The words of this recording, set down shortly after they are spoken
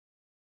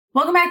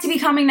Welcome back to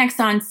Becoming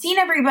Next on Scene,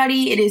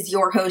 everybody. It is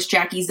your host,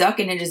 Jackie Zook,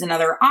 and it is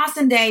another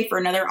awesome day for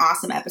another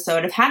awesome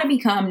episode of how to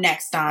become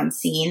next on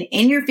scene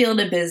in your field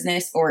of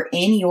business or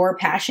in your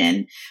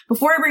passion.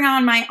 Before I bring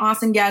on my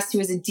awesome guest, who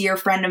is a dear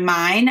friend of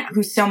mine,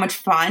 who's so much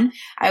fun,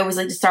 I always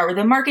like to start with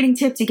a marketing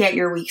tip to get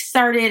your week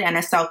started and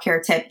a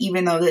self-care tip,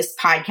 even though this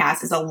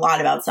podcast is a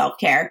lot about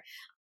self-care.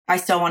 I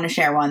still want to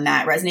share one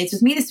that resonates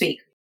with me this week.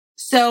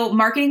 So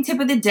marketing tip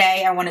of the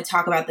day, I want to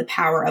talk about the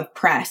power of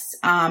press.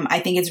 I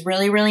think it's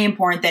really, really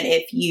important that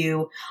if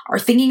you are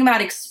thinking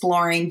about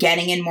exploring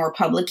getting in more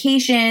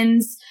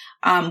publications,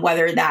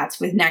 whether that's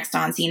with Next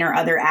on Scene or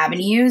other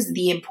avenues,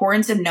 the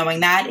importance of knowing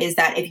that is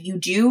that if you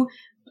do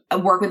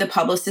work with a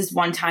publicist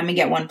one time and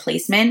get one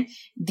placement,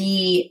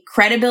 the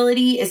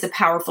credibility is a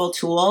powerful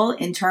tool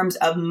in terms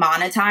of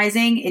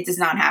monetizing. It does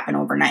not happen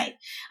overnight.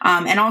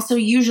 And also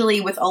usually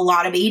with a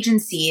lot of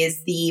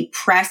agencies, the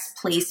press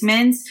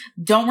placements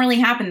don't really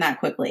happen that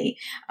quickly,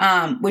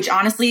 which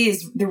honestly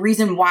is the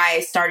reason why I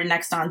started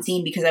Next on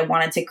Scene, because I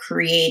wanted to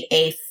create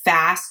a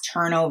fast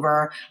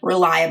turnover,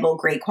 reliable,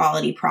 great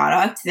quality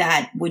product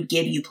that would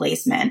give you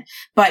placement.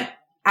 But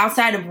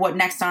outside of what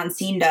Next on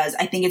Scene does,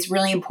 I think it's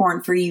really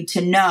important for you to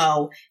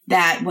know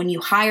that when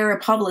you hire a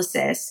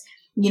publicist,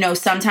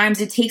 sometimes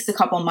it takes a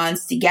couple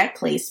months to get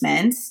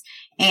placements,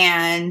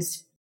 and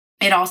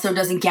it also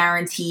doesn't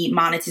guarantee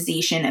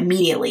monetization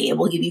immediately. It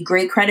will give you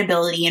great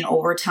credibility, and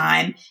over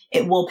time,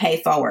 it will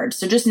pay forward.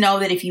 So just know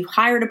that if you've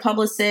hired a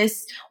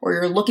publicist or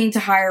you're looking to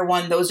hire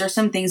one, those are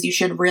some things you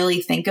should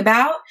really think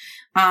about.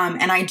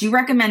 And I do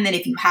recommend that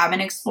if you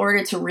haven't explored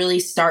it, to really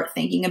start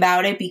thinking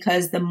about it,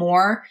 because the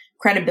more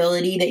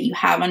credibility that you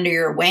have under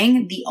your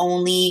wing,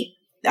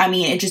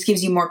 it just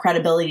gives you more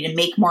credibility to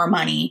make more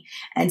money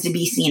and to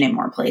be seen in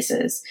more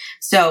places.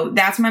 So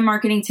that's my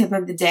marketing tip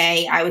of the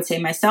day. I would say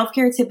my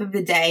self-care tip of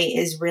the day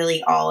is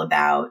really all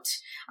about,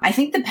 I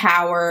think, the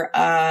power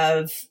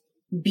of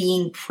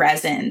being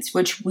present,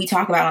 which we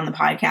talk about on the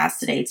podcast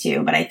today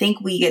too. But I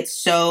think we get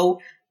so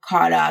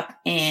caught up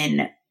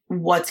in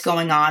what's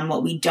going on,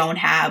 what we don't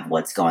have,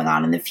 what's going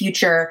on in the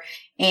future,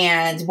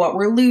 and what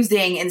we're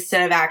losing,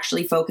 instead of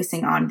actually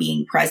focusing on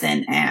being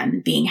present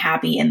and being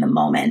happy in the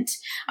moment.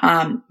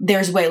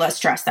 There's way less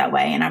stress that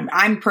way. And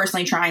I'm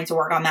personally trying to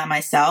work on that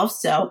myself.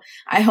 So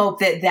I hope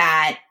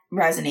that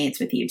resonates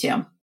with you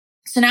too.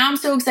 So now I'm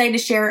so excited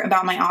to share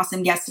about my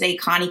awesome guest today,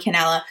 Connie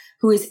Cannella,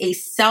 who is a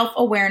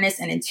self-awareness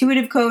and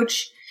intuitive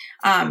coach.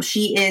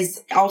 She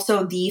is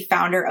also the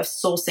founder of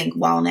SoulSync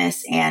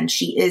Wellness, and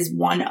she is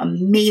one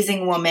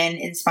amazing woman,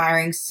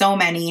 inspiring so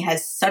many,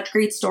 has such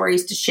great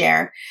stories to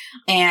share.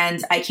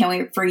 And I can't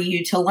wait for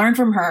you to learn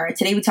from her.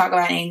 Today we talk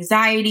about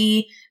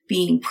anxiety,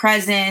 being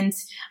present,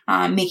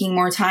 making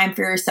more time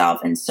for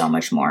yourself, and so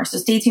much more. So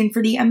stay tuned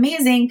for the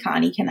amazing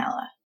Connie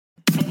Cannella.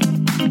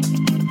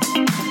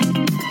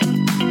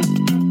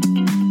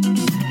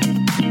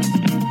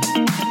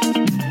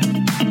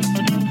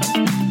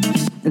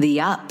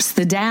 The ups,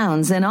 the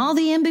downs, and all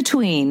the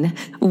in-between.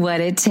 What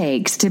it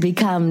takes to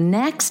become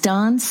next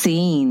on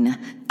scene.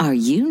 Are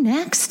you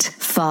next?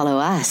 Follow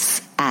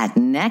us at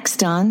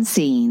Next on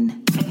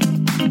Scene.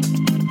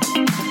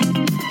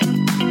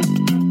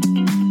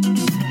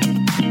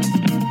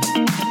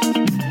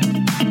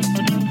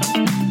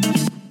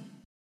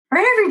 All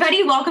right,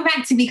 everybody, welcome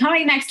back to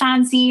Becoming Next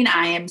on Scene.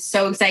 I am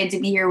so excited to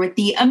be here with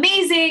the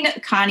amazing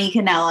Connie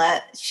Cannella.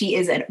 She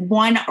is a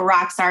one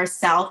rockstar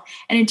self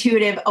and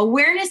intuitive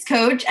awareness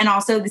coach, and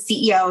also the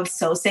CEO of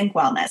SoulSync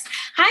Wellness.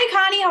 Hi,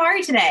 Connie. How are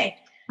you today?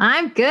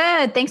 I'm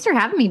good. Thanks for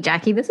having me,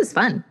 Jackie. This is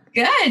fun.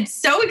 Good.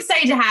 So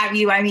excited to have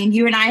you. I mean,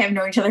 you and I have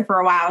known each other for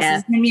a while, so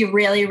it's going to be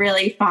really,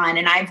 really fun.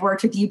 And I've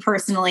worked with you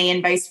personally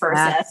and vice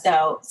versa.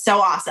 So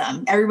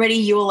awesome. Everybody,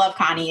 you will love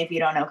Connie if you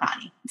don't know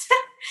Connie.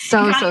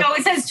 Connie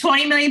always has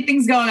 20 million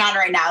things going on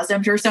right now. So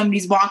I'm sure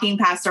somebody's walking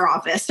past her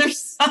office. There's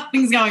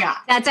something's going on.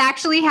 That's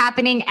actually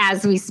happening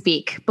as we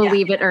speak,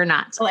 believe it or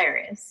not.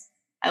 Hilarious.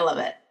 I love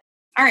it.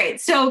 All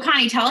right. So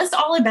Connie, tell us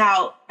all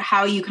about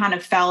how you kind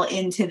of fell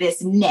into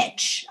this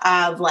niche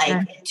of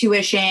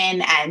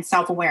intuition and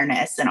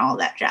self-awareness and all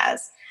that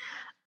jazz.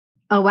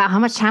 Oh, wow. How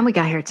much time we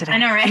got here today? I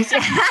know, right?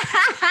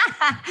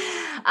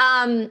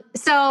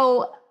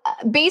 So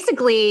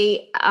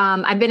basically,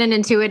 I've been an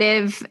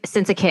intuitive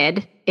since a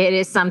kid. It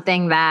is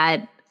something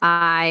that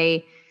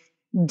I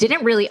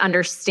didn't really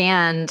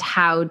understand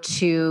how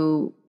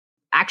to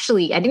I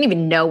didn't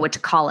even know what to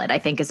call it, I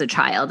think, as a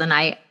child. And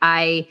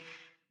I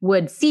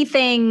would see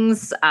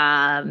things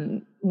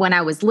when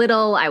I was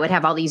little. I would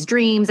have all these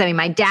dreams. I mean,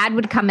 my dad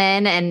would come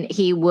in and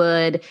he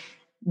would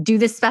do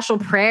this special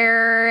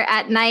prayer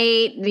at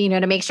night,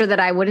 to make sure that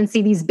I wouldn't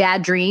see these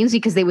bad dreams,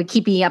 because they would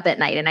keep me up at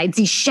night, and I'd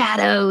see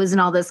shadows and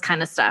all this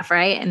kind of stuff.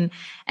 Right.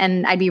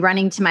 And I'd be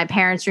running to my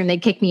parents' room.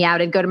 They'd kick me out.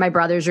 I'd go to my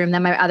brother's room,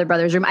 then my other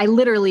brother's room. I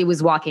literally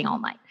was walking all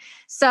night.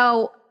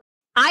 So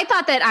I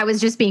thought that I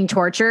was just being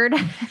tortured,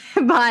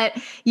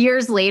 but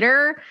years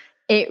later,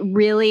 it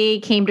really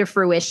came to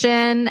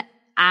fruition,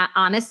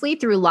 honestly,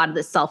 through a lot of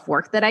the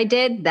self-work that I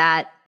did,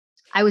 that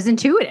I was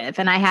intuitive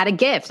and I had a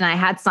gift and I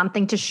had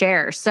something to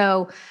share.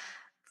 So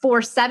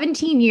For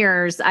 17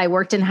 years, I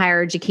worked in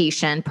higher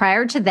education.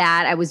 Prior to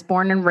that, I was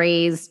born and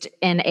raised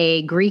in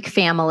a Greek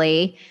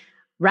family,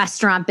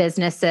 restaurant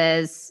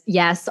businesses.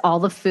 Yes, all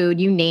the food,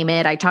 you name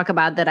it. I talk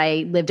about that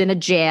I lived in a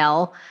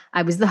jail.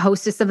 I was the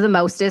hostess of the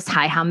mostest.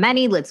 Hi, how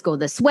many? Let's go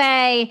this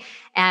way.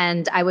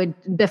 And I would,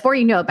 before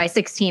you know it, by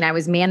 16, I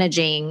was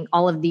managing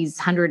all of these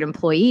 100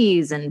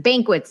 employees and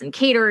banquets and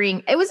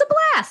catering. It was a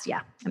blast.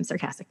 Yeah, I'm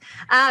sarcastic.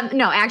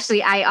 No,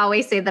 actually, I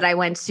always say that I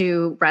went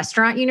to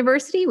restaurant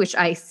university, which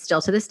I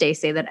still to this day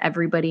say that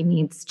everybody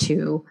needs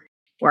to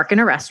work in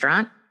a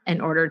restaurant in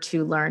order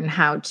to learn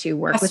how to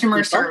work customer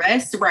with people.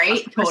 service,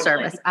 right? Customer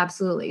service,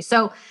 absolutely.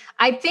 So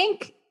I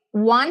think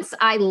once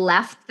I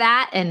left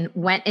that and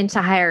went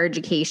into higher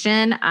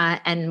education,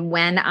 and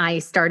when I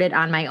started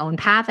on my own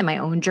path and my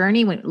own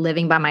journey, when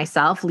living by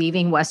myself,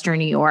 leaving Western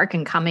New York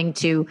and coming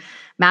to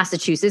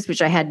Massachusetts,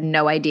 which I had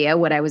no idea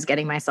what I was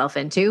getting myself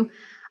into,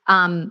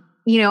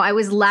 I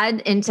was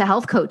led into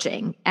health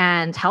coaching,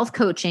 and health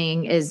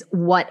coaching is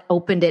what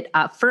opened it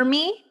up for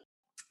me,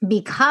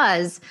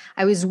 because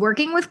I was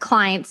working with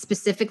clients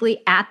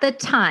specifically at the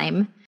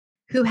time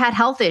who had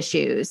health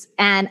issues,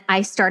 and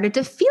I started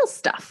to feel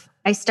stuff.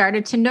 I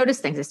started to notice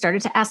things. I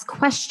started to ask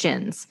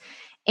questions,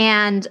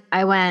 and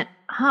I went,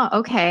 oh,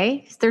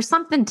 okay, there's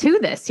something to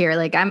this here.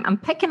 Like I'm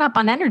picking up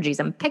on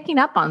energies. I'm picking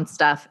up on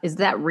stuff. Is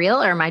that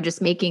real, or am I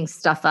just making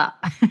stuff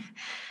up?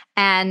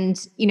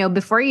 And,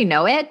 before you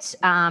know it,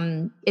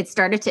 it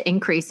started to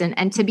increase.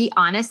 And to be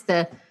honest,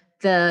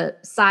 the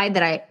side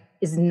that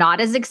is not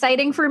as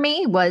exciting for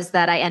me was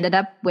that I ended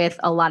up with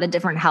a lot of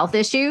different health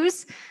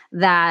issues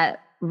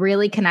that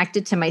really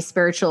connected to my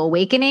spiritual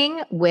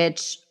awakening,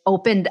 which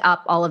opened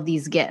up all of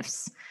these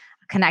gifts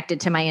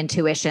connected to my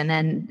intuition.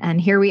 And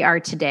here we are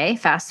today,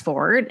 fast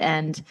forward,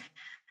 and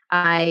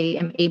I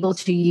am able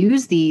to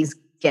use these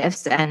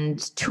gifts and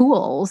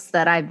tools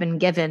that I've been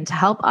given to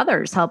help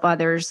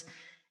others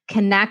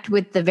connect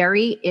with the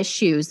very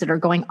issues that are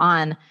going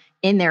on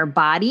in their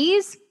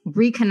bodies,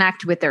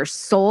 reconnect with their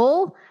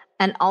soul,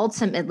 and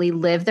ultimately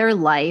live their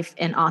life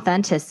in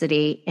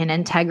authenticity, in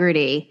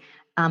integrity,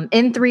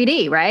 in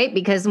 3D, right?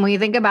 Because when you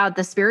think about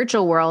the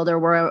spiritual world or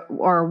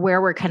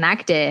where we're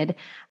connected,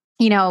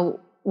 we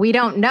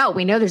don't know.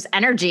 We know there's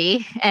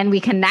energy and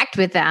we connect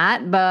with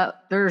that,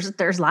 but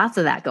there's lots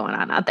of that going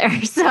on out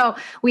there. So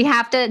we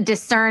have to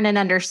discern and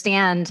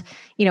understand,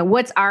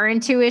 what's our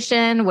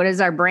intuition, what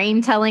is our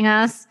brain telling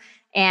us,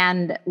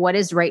 and what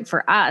is right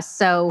for us.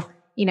 So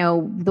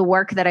the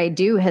work that I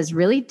do has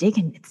really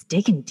digging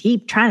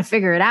deep, trying to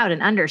figure it out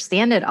and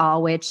understand it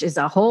all, which is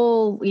a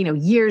whole,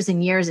 years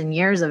and years and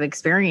years of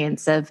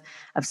experience of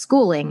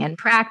schooling and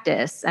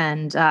practice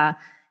and,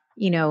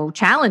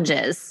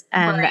 challenges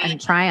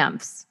and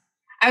triumphs.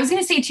 I was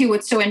going to say too,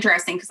 what's so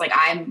interesting, because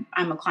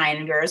I'm a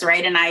client of yours,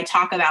 right? And I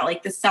talk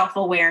about the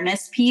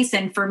self-awareness piece.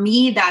 And for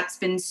me, that's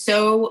been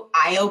so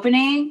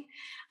eye-opening,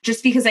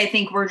 just because I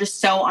think we're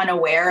just so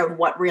unaware of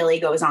what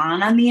really goes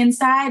on the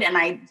inside. And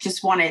I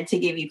just wanted to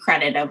give you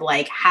credit of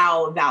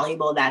how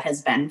valuable that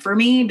has been for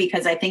me,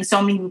 because I think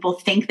so many people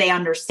think they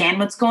understand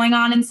what's going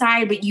on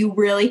inside, but you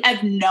really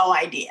have no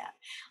idea.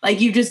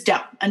 You just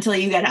don't until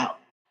you get out.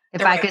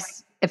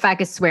 If I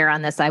could swear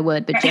on this, I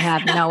would, but you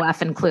have no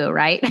effing clue,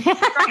 right?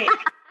 Right.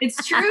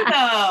 It's true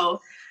though.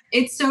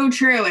 It's so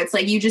true. It's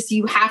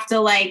you have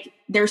to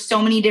there's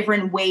so many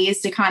different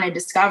ways to kind of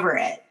discover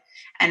it.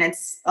 And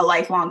it's a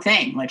lifelong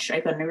thing, which I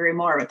couldn't agree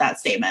more with that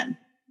statement.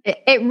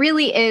 It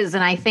really is.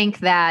 And I think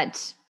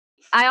that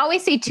I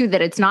always say too,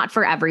 that it's not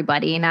for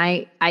everybody. And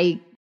I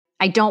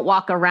don't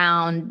walk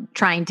around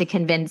trying to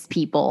convince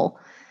people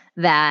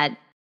that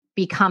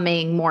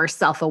becoming more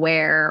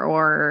self-aware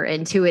or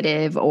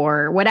intuitive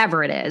or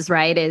whatever it is,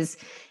 right, is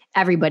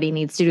everybody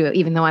needs to do it,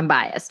 even though I'm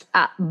biased.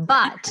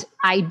 But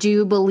I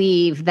do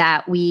believe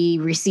that we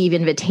receive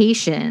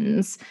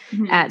invitations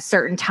at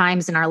certain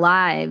times in our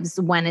lives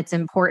when it's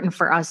important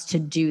for us to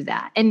do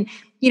that. And,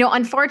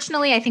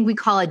 unfortunately, I think we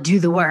call it do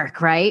the work,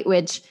 right?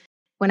 Which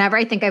whenever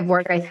I think of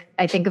work,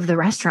 I think of the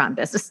restaurant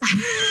business,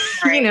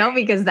 right.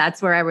 Because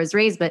that's where I was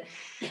raised. But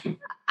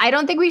I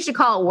don't think we should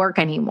call it work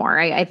anymore.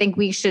 I think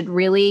we should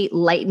really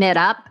lighten it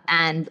up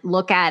and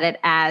look at it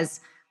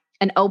as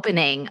an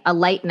opening, a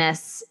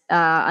lightness,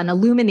 an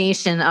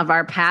illumination of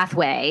our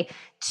pathway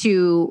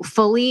to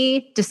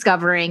fully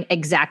discovering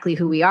exactly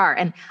who we are.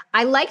 And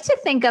I like to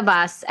think of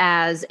us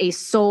as a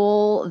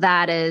soul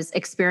that is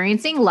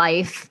experiencing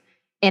life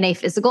in a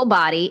physical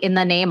body in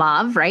the name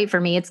of, right?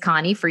 For me, it's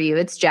Connie. For you,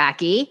 it's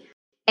Jackie.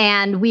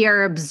 And we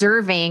are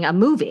observing a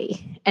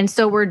movie. And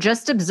so we're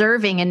just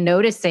observing and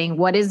noticing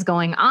what is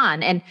going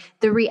on. And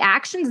the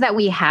reactions that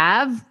we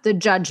have, the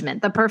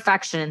judgment, the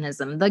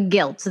perfectionism, the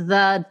guilt,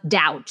 the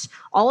doubt,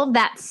 all of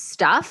that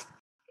stuff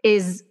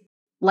is,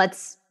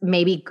 let's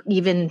maybe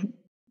even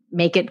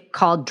make it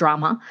called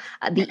drama,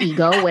 the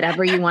ego,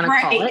 whatever you want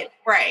to call it,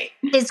 right,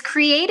 is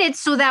created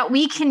so that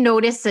we can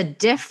notice a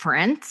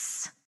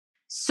difference,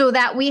 so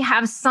that we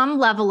have some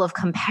level of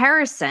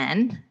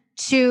comparison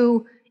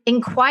to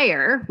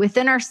inquire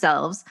within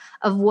ourselves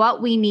of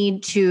what we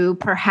need to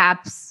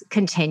perhaps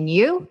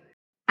continue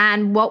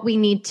and what we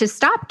need to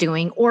stop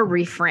doing or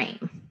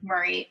reframe.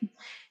 Right.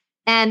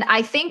 And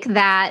I think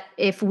that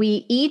if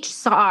we each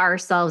saw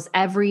ourselves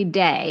every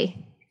day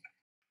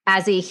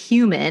as a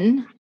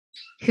human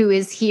who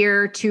is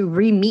here to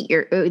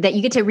that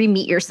you get to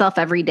re-meet yourself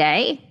every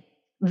day,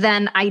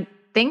 then I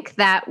think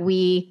that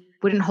we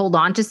wouldn't hold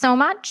on to so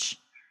much,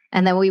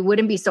 and that we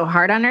wouldn't be so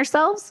hard on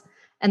ourselves,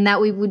 and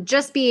that we would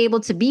just be able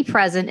to be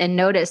present and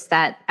notice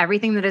that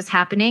everything that is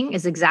happening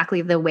is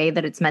exactly the way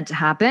that it's meant to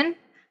happen,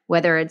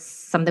 whether it's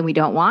something we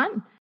don't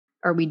want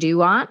or we do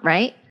want,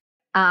 right?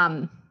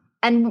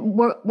 And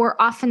we're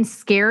often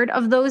scared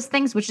of those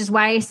things, which is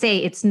why I say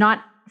it's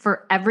not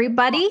for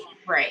everybody.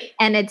 Right.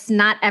 And it's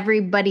not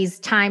everybody's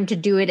time to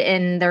do it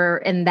in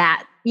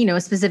that,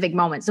 specific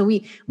moment. So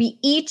we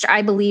each,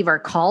 I believe, are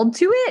called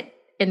to it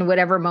in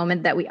whatever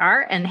moment that we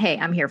are. And hey,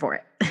 I'm here for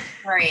it.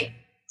 Right.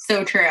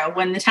 So true.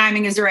 When the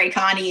timing is right,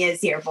 Connie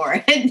is here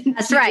for it.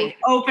 That's right.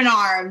 Open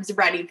arms,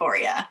 ready for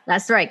you.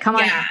 That's right. Come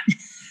on. Yeah.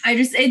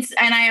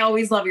 And I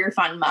always love your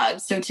fun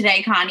mugs. So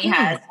today Connie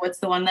has, what's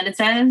the one that it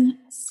says?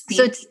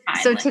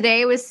 So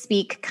today was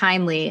Speak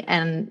Kindly,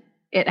 and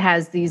it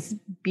has these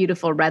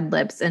beautiful red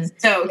lips, and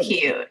so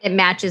cute. It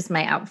matches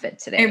my outfit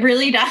today. It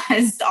really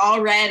does.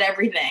 All red,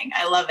 everything.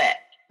 I love it.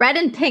 Red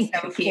and pink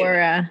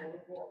for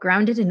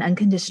grounded and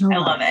unconditional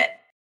love. I love it.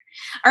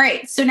 All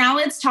right. So now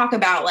let's talk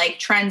about like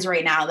trends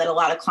right now that a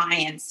lot of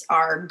clients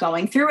are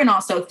going through, and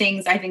also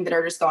things I think that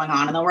are just going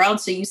on in the world.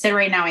 So you said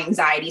right now,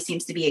 anxiety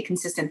seems to be a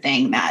consistent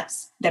thing that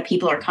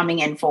people are coming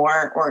in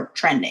for or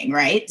trending,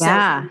 right?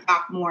 Yeah. So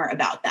talk more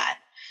about that.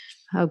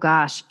 Oh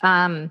gosh.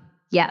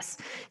 Yes.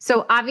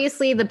 So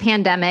obviously the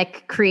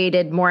pandemic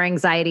created more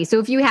anxiety. So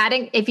if you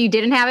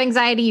didn't have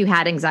anxiety, you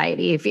had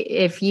anxiety.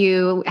 If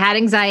you had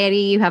anxiety,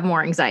 you have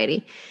more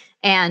anxiety.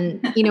 And,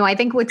 I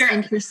think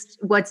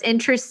what's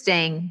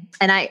interesting,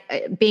 and I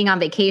being on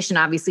vacation,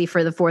 obviously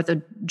for the 4th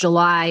of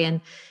July. And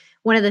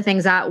one of the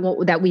things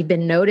that we've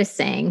been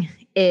noticing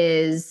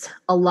is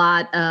a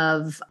lot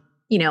of,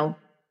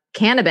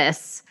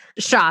 cannabis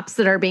shops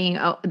that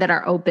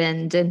are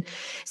opened. And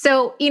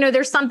so,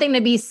 there's something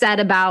to be said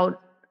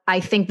about, I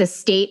think, the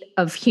state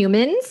of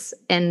humans,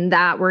 and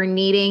that we're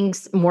needing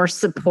more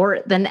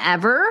support than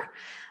ever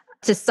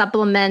to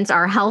supplement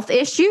our health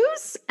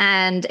issues,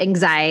 and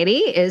anxiety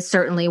is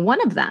certainly one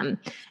of them.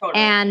 Totally.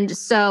 And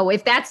so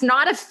if that's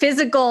not a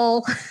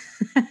physical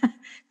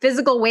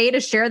way to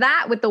share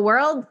that with the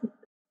world,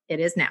 it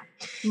is now.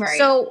 Right.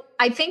 So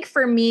I think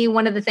for me,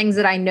 one of the things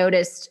that I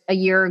noticed a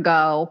year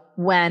ago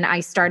when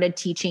I started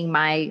teaching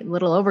my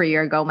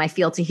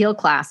Feel to Heal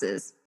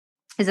classes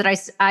is that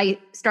I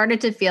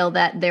started to feel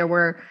that there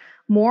were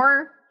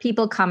more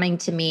people coming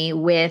to me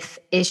with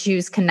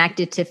issues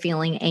connected to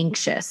feeling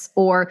anxious,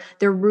 or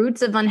their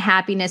roots of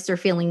unhappiness or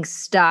feeling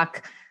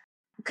stuck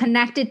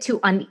connected to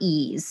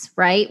unease,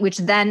 right? Which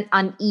then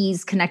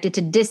unease connected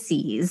to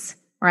dis-ease,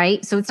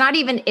 right? So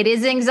it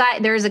is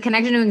anxiety. There's a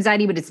connection to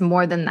anxiety, but it's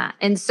more than that.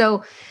 And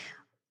so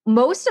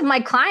most of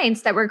my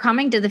clients that were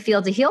coming to the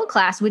Feel to Heal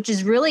class, which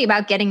is really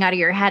about getting out of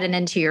your head and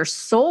into your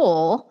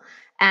soul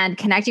and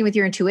connecting with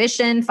your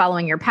intuition,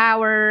 following your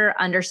power,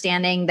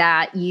 understanding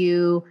that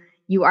you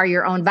are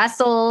your own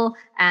vessel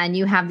and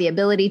you have the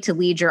ability to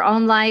lead your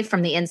own life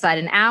from the inside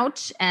and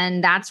out.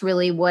 And that's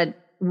really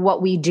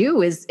what we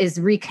do is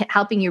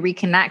helping you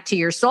reconnect to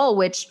your soul,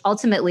 which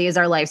ultimately is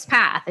our life's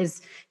path,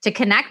 is to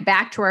connect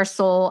back to our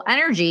soul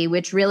energy,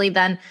 which really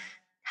then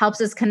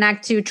helps us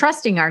connect to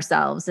trusting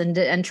ourselves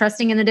and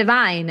trusting in the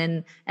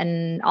divine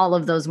and all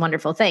of those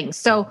wonderful things.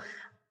 So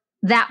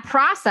that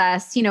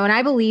process, and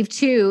I believe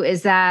too,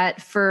 is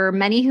that for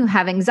many who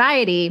have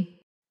anxiety,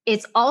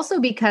 it's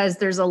also because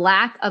there's a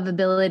lack of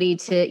ability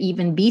to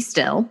even be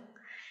still.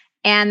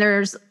 And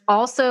there's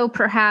also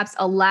perhaps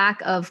a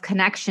lack of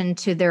connection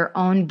to their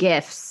own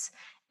gifts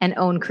and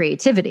own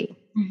creativity.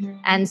 Mm-hmm.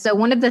 And so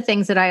one of the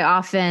things that I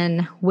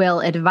often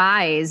will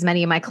advise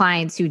many of my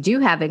clients who do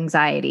have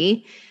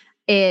anxiety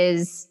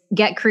is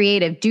get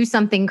creative, do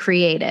something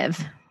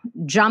creative,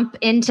 jump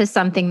into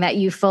something that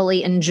you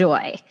fully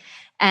enjoy.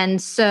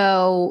 And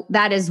so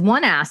that is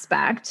one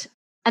aspect.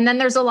 And then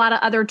there's a lot of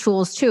other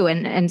tools too.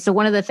 And so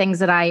one of the things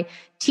that I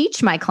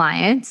teach my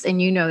clients,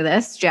 and you know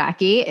this,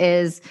 Jackie,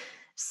 is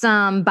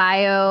some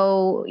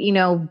biogenetic,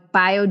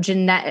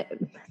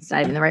 it's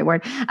not even the right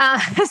word,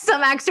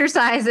 some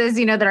exercises,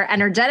 that are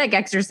energetic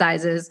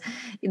exercises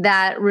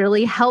that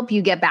really help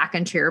you get back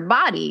into your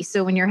body.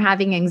 So when you're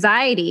having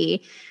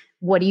anxiety,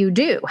 what do you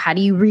do? How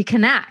do you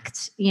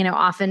reconnect?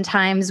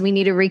 Oftentimes we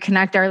need to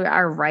reconnect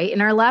our right and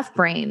our left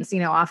brains.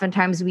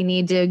 Oftentimes we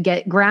need to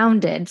get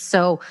grounded.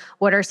 So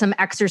what are some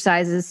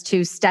exercises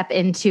to step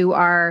into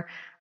our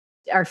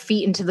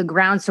feet into the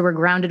ground so we're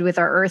grounded with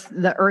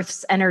the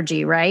earth's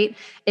energy, right?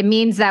 It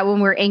means that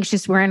when we're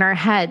anxious, we're in our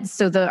heads.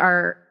 So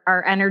our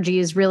our energy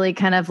is really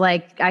kind of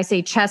like, I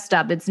say chest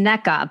up, it's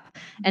neck up.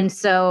 And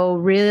so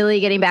really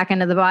getting back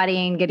into the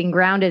body and getting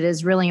grounded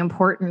is really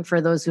important for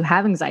those who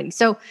have anxiety.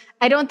 So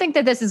I don't think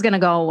that this is going to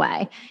go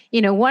away.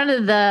 One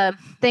of the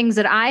things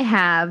that I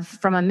have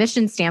from a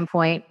mission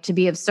standpoint to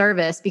be of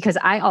service, because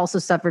I also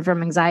suffered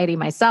from anxiety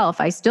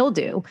myself, I still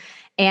do.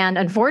 And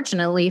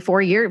unfortunately,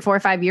 4 or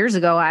 5 years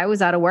ago, I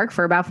was out of work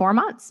for about 4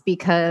 months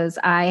because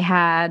I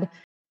had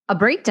a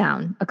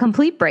breakdown, a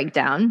complete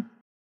breakdown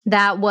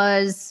that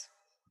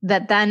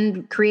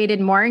then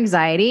created more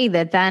anxiety,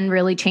 that then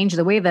really changed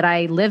the way that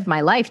I live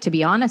my life, to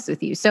be honest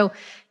with you. So,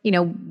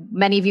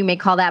 many of you may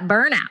call that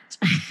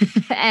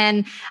burnout.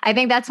 And I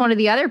think that's one of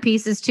the other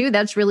pieces too,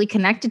 that's really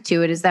connected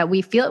to it, is that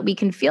we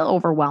can feel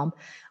overwhelmed.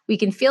 We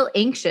can feel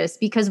anxious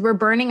because we're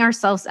burning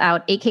ourselves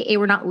out, AKA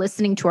we're not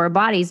listening to our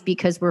bodies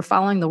because we're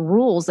following the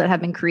rules that have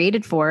been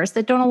created for us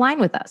that don't align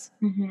with us.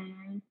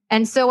 Mm-hmm.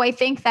 And so I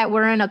think that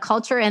we're in a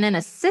culture and in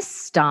a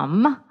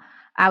system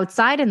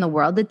outside in the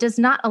world that does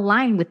not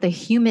align with the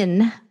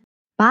human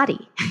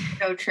body.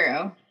 So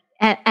true.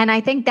 And I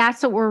think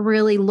that's what we're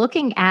really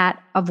looking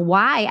at, of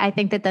why I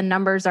think that the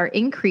numbers are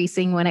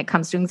increasing when it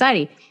comes to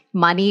anxiety.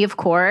 Money, of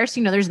course,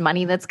 there's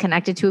money that's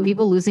connected to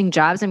people losing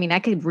jobs. I mean, I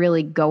could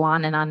really go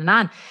on and on and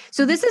on.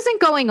 So this isn't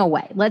going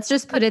away. Let's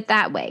just put it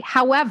that way.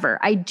 However,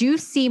 I do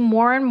see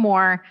more and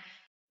more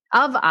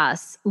of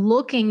us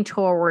looking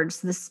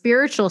towards the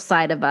spiritual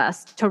side of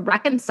us to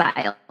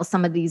reconcile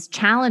some of these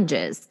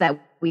challenges that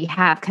we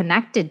have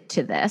connected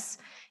to this,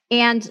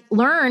 and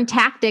learn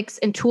tactics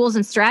and tools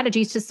and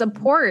strategies to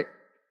support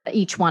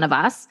each one of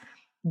us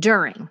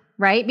during,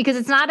 right? Because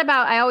it's not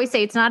about, I always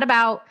say, it's not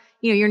about,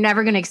 you're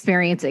never going to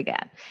experience it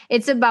again.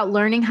 It's about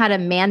learning how to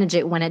manage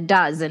it when it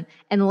does, and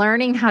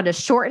learning how to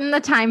shorten the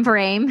time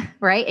frame,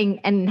 right?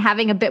 And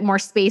having a bit more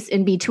space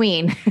in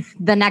between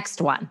the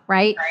next one,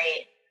 right?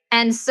 Right.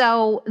 And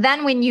so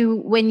then when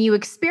you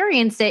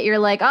experience it, you're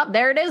like, oh,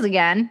 there it is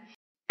again.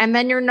 And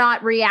then you're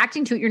not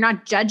reacting to it. You're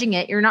not judging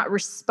it. You're not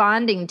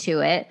responding to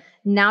it.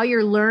 Now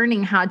you're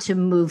learning how to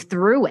move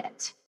through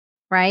it,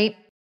 right?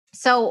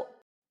 So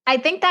I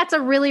think that's a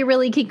really,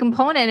 really key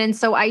component. And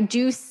so I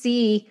do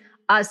see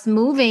us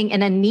moving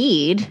in a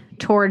need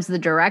towards the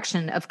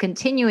direction of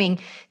continuing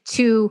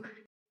to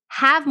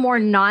have more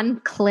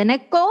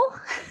non-clinical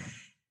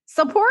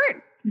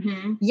support.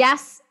 Mm-hmm.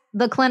 Yes,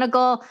 the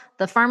clinical,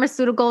 the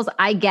pharmaceuticals,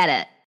 I get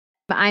it.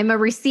 I'm a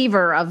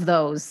receiver of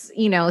those,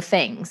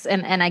 things,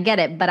 and I get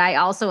it. But I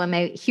also am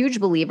a huge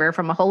believer,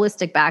 from a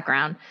holistic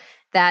background,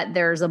 that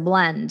there's a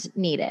blend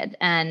needed.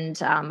 And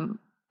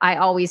I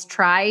always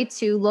try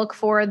to look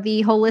for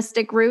the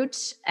holistic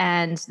route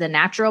and the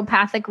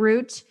naturopathic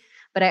route,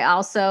 but I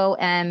also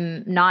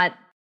am not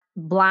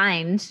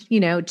blind,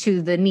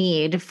 to the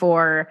need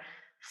for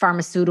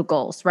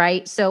pharmaceuticals,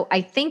 right? So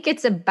I think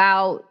it's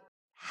about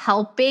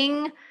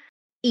helping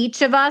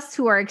each of us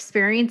who are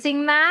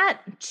experiencing that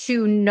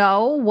to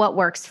know what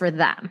works for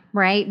them,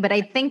 right? But I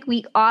think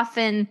we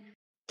often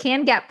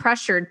can get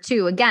pressured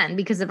too, again,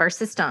 because of our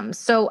systems.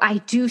 So I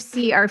do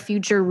see our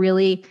future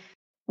really,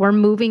 we're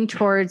moving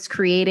towards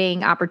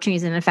creating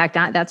opportunities. And in fact,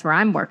 that's where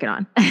I'm working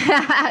on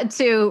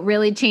to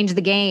really change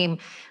the game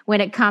when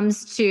it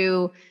comes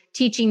to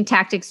teaching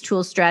tactics,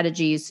 tools,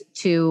 strategies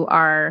to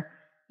our,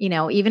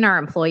 even our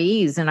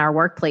employees in our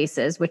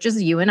workplaces, which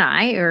is you and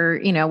I, or,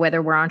 whether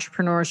we're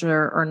entrepreneurs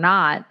or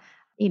not,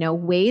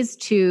 ways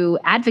to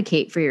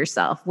advocate for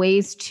yourself,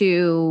 ways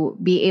to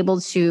be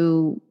able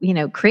to,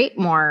 create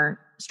more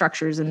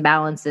structures and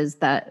balances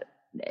that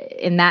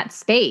in that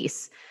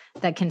space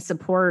that can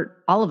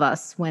support all of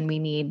us when we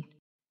need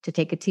to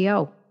take a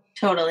TO.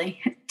 Totally.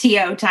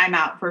 TO,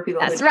 timeout for people.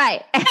 That's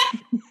right.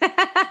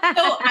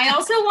 So I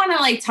also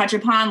want to touch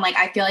upon,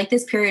 I feel like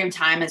this period of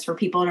time is for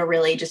people to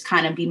really just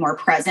kind of be more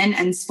present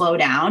and slow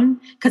down.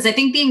 Cause I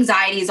think the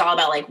anxiety is all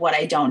about what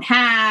I don't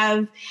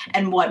have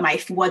and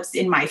what's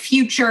in my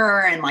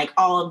future and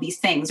all of these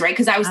things. Right.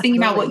 Cause I was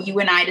thinking about what you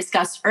and I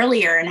discussed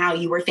earlier and how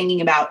you were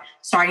thinking about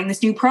starting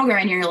this new program,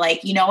 and you're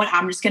like, you know what,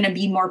 I'm just going to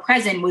be more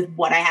present with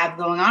what I have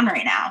going on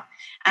right now.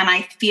 And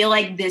I feel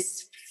like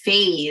this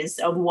phase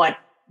of what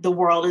the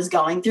world is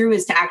going through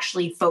is to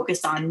actually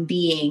focus on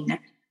being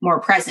more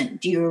present.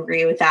 Do you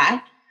agree with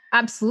that?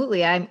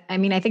 Absolutely. I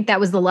mean, I think that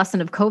was the lesson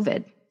of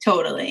COVID.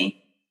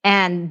 Totally.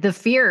 And the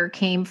fear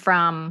came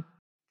from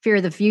fear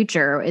of the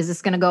future. Is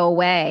this going to go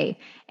away?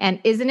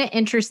 And isn't it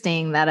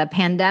interesting that a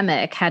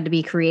pandemic had to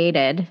be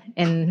created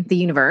in the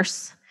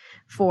universe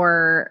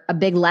for a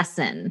big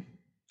lesson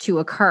to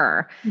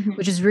occur, mm-hmm.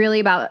 which is really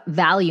about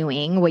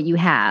valuing what you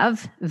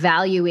have,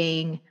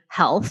 valuing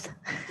health,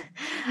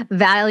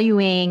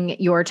 valuing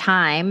your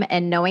time,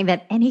 and knowing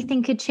that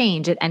anything could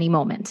change at any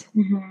moment.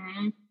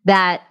 Mm-hmm.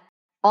 That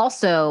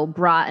also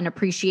brought an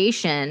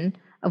appreciation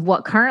of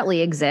what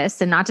currently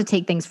exists and not to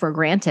take things for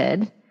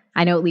granted.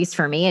 I know at least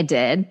for me it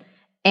did.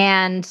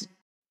 And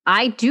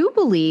I do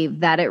believe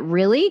that it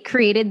really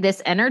created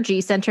this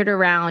energy centered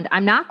around,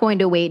 I'm not going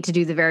to wait to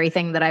do the very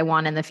thing that I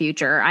want in the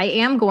future. I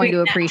am going to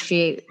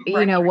appreciate,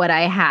 what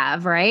I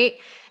have, right?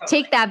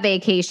 Totally. Take that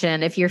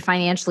vacation if you're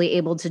financially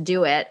able to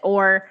do it,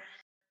 or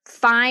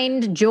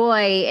find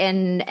joy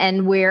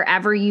and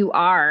wherever you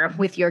are,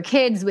 with your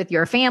kids, with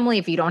your family,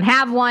 if you don't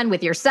have one,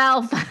 with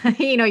yourself,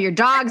 your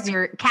dogs,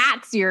 your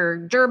cats,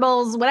 your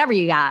gerbils, whatever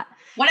you got.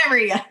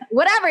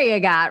 Whatever you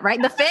got,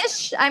 right? The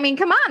fish, I mean,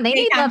 come on, they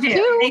need love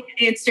too.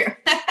 It's true.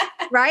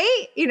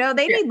 Right?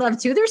 They need love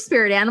too. They're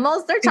spirit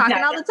animals. They're talking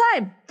all the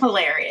time.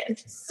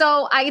 Hilarious.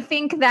 So I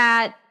think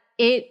that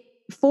it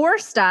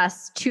forced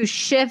us to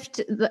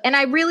shift. And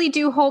I really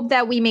do hope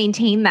that we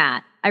maintain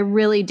that. I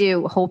really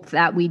do hope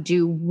that we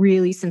do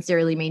really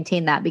sincerely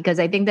maintain that, because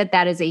I think that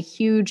that is a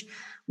huge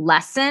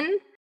lesson,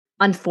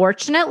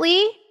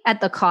 unfortunately,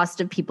 at the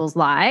cost of people's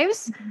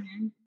lives,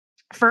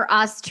 for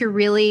us to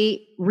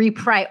really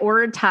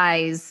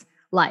reprioritize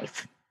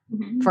life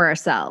for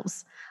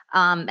ourselves.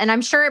 And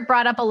I'm sure it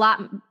brought up a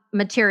lot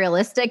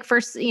materialistic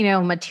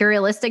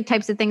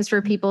types of things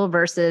for people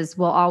versus,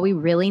 well, all we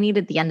really need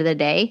at the end of the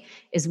day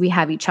is we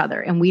have each other,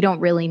 and we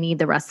don't really need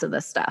the rest of the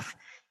stuff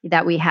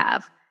that we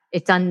have.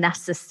 It's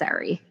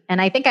unnecessary.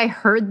 And I think I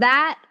heard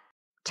that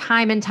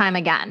time and time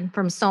again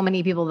from so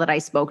many people that I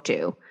spoke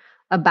to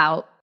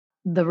about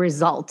the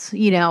result.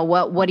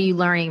 What are you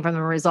learning from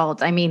the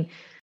result? I mean,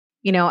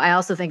 I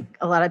also think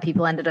a lot of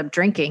people ended up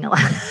drinking a lot.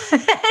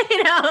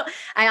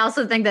 I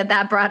also think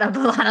that brought up a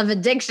lot of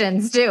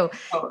addictions too,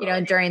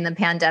 during the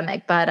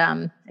pandemic. But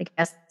I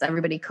guess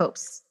everybody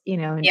copes,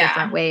 in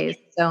different ways.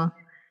 So,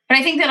 but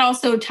I think that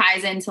also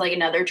ties into like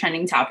another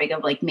trending topic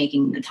of like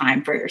making the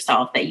time for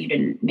yourself that you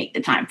didn't make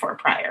the time for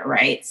prior,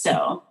 right?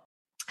 So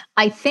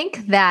I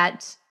think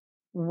that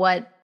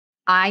what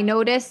I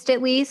noticed,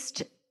 at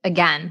least,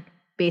 again,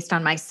 based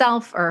on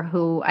myself or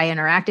who I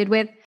interacted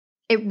with,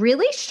 it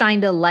really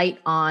shined a light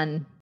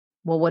on,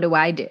 well, what do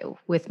I do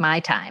with my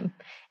time?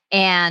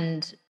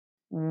 And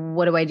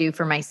what do I do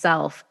for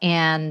myself?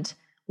 And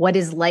what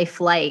is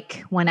life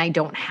like when I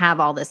don't have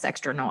all this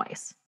extra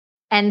noise?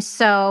 And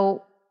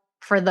so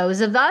for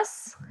those of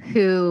us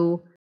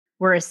who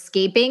were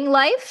escaping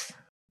life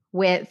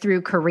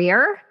through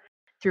career,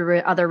 through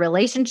other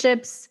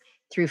relationships,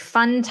 through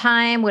fun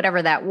time,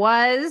 whatever that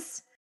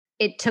was,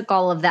 it took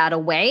all of that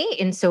away.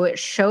 And so it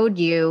showed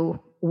you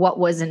what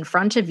was in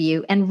front of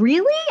you. And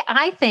really,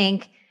 I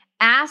think,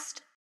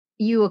 asked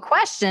you a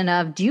question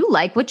of, do you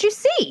like what you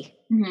see?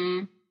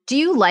 Mm-hmm. Do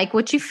you like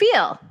what you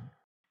feel?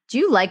 Do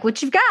you like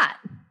what you've got?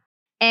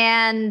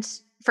 And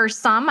for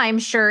some, I'm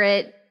sure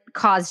it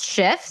caused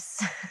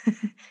shifts,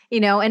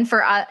 and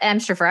I'm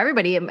sure for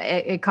everybody,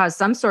 it caused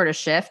some sort of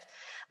shift.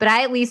 But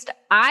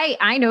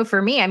I know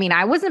for me, I mean,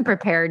 I wasn't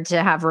prepared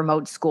to have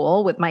remote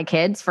school with my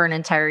kids for an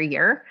entire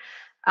year.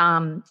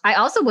 I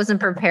also wasn't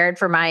prepared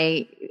for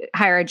my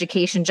higher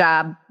education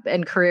job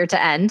and career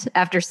to end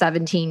after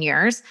 17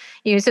 years.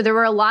 So there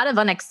were a lot of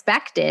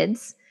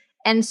unexpecteds.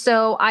 And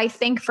so I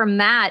think from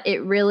that,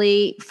 it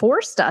really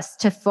forced us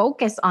to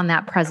focus on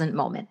that present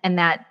moment, and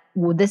that,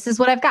 well, this is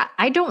what I've got.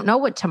 I don't know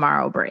what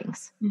tomorrow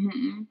brings.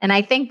 Mm-hmm. And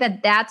I think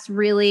that that's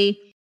really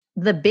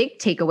the big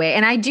takeaway.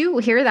 And I do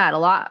hear that a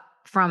lot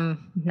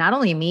from not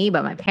only me,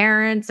 but my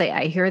parents.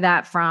 I hear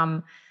that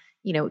from,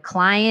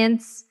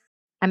 clients.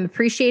 I'm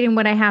appreciating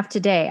what I have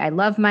today. I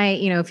love my,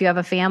 if you have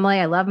a family,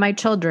 I love my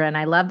children.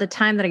 I love the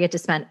time that I get to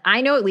spend.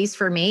 I know, at least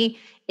for me,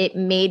 it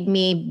made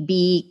me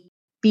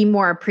be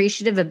more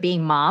appreciative of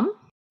being mom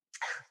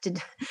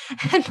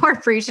and more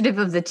appreciative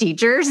of the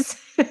teachers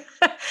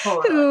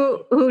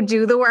who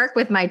do the work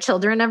with my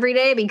children every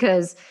day,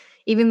 because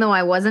even though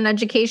I was in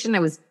education, I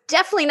was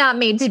definitely not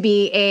made to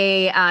be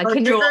a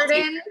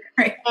kindergarten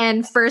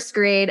and first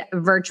grade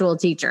virtual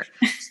teacher.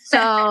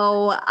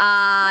 So,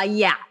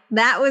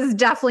 that was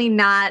definitely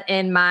not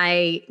in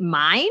my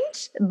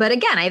mind. But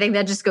again, I think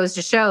that just goes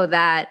to show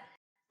that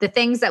the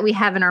things that we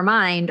have in our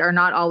mind are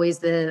not always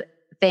the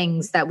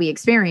things that we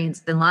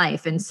experience in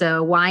life. And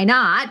so why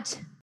not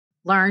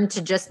learn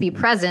to just be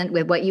present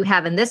with what you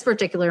have in this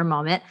particular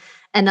moment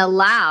and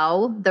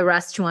allow the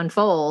rest to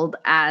unfold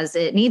as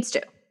it needs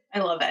to. I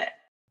love it.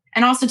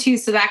 And also too,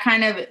 so that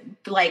kind of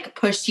like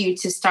pushed you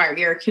to start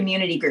your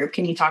community group.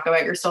 Can you talk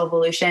about your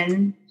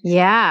Soulvolution?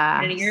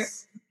 Community group?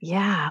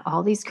 Yeah.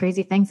 All these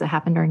crazy things that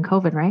happened during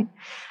COVID, right?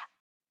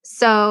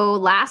 So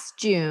last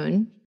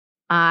June,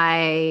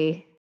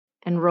 I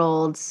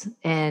enrolled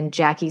in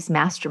Jackie's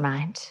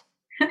mastermind,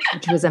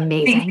 which was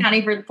amazing. Thanks,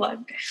 Connie, for the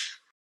plug.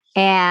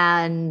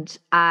 And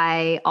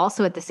I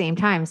also at the same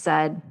time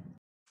said,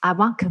 I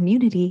want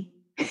community.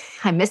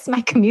 I miss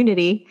my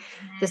community.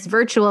 This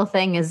virtual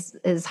thing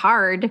is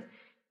hard.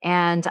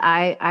 And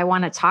I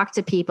want to talk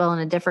to people in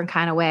a different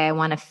kind of way. I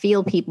want to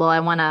feel people. I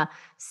want to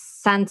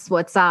sense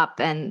what's up,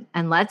 and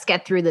let's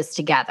get through this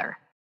together.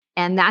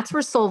 And that's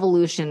where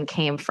Soulvolution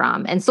came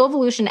from. And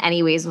Soulvolution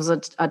anyways was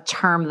a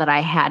term that I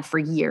had for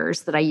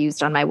years that I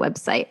used on my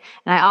website.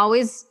 And I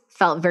always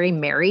felt very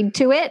married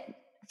to it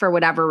for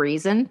whatever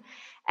reason.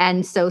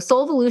 And so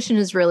Soulvolution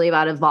is really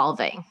about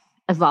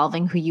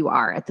evolving who you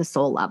are at the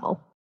soul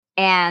level.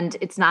 And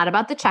it's not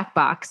about the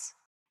checkbox.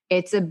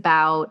 It's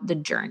about the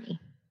journey.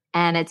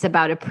 And it's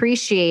about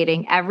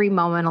appreciating every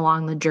moment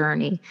along the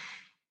journey.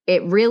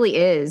 It really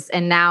is.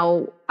 And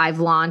now I've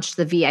launched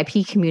the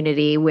VIP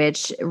community,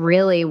 which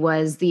really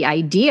was the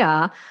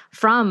idea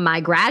from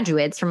my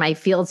graduates, from my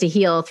Field to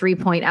Heal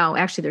 3.0.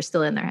 Actually, they're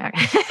still in there.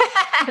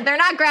 They're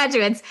not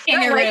graduates.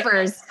 They're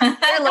lifers.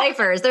 They're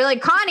lifers. They're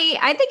like, Connie,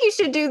 I think you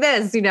should do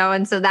this,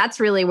 And so that's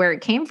really where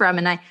it came from.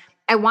 And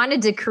I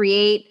wanted to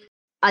create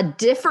a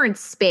different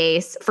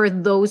space for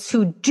those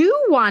who do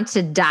want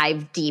to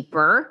dive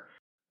deeper,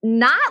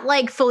 not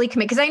like fully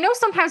commit. Because I know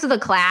sometimes with a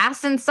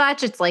class and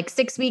such, it's like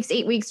 6 weeks,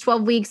 8 weeks,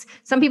 12 weeks.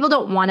 Some people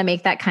don't want to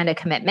make that kind of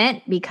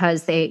commitment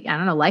because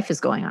life is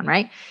going on,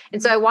 right?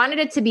 And so I wanted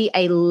it to be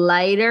a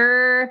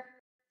lighter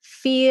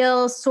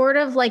feel, sort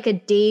of like a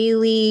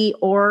daily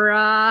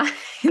aura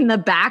in the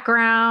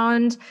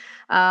background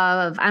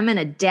of I'm going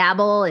to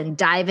dabble and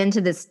dive into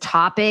this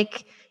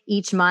topic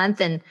each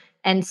month.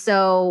 And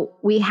so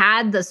we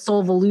had the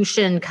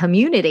Soulvolution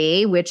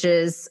community, which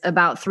is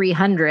about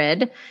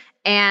 300.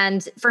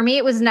 And for me,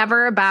 it was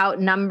never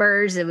about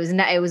numbers. It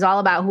was all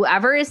about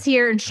whoever is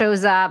here and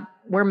shows up.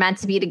 We're meant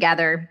to be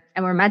together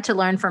and we're meant to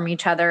learn from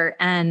each other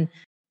and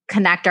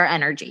connect our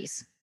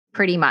energies,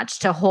 pretty much,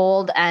 to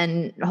hold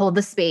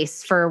the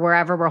space for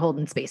wherever we're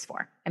holding space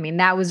for. I mean,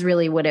 that was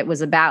really what it was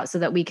about, so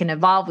that we can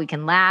evolve, we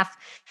can laugh.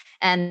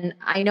 And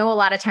I know a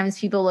lot of times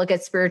people look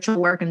at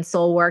spiritual work and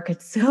soul work.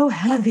 It's so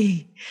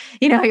heavy.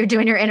 You're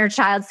doing your inner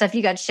child stuff.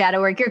 You got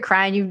shadow work. You're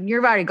crying.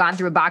 You've already gone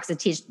through a box of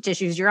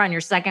tissues. You're on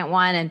your second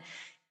one. And,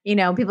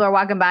 people are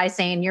walking by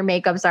saying your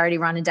makeup's already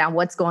running down.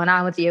 What's going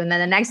on with you? And then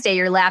the next day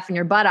you're laughing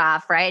your butt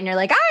off, right? And you're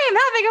like, I am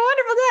having a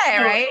wonderful day,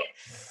 right?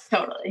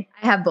 Totally.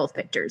 I have both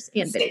pictures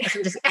and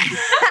videos.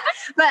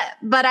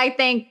 But I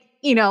think,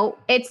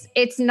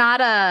 it's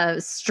not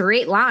a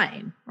straight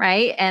line,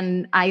 right?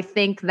 And I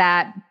think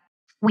that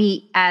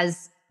we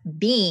as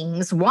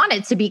beings want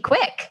it to be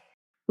quick.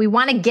 We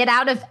want to get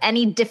out of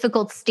any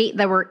difficult state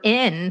that we're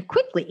in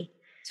quickly.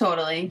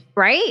 Totally.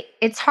 Right?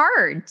 It's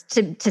hard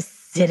to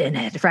sit in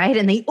it, right?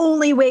 And the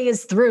only way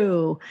is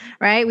through,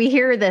 right? We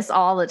hear this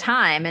all the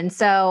time. And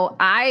so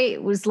I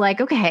was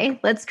like, okay,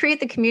 let's create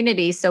the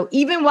community. So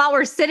even while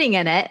we're sitting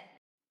in it,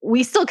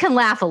 we still can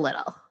laugh a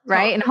little, right?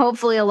 Totally. And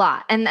hopefully a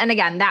lot. And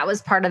again, that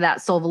was part of that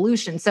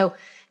Soulvolution. So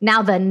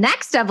now the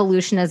next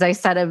evolution, as I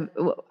said,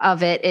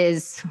 of it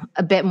is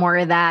a bit more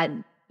of that,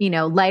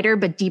 lighter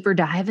but deeper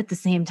dive at the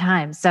same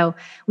time. So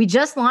we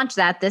just launched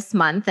that this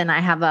month, and I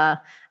have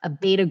a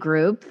beta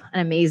group, an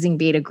amazing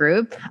beta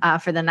group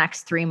for the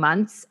next 3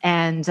 months.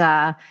 And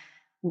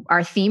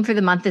our theme for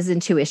the month is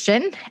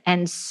intuition.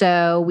 And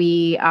so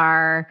we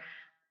are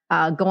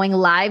going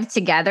live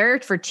together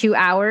for 2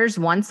 hours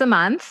once a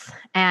month.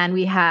 And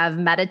we have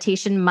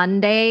meditation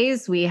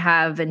Mondays. We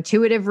have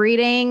intuitive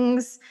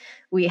readings.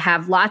 We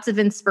have lots of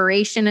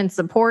inspiration and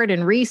support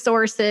and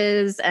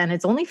resources, and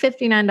it's only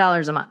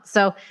 $59 a month.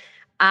 So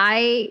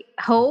I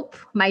hope,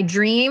 my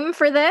dream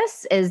for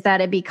this is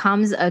that it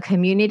becomes a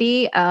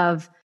community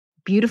of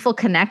beautiful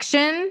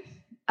connection,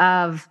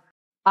 of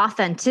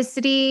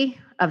authenticity,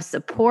 of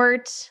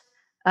support,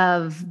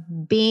 of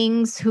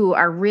beings who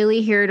are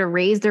really here to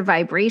raise their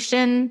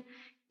vibration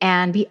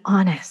and be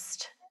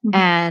honest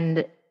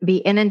and be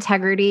in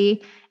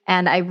integrity.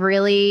 And I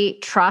really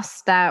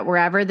trust that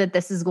wherever that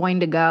this is going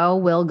to go,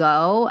 will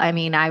go. I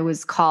mean, I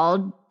was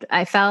called,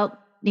 I felt,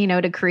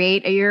 to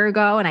create a year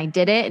ago, and I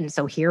did it. And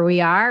so here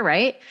we are,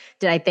 right?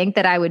 Did I think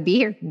that I would be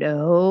here?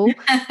 No.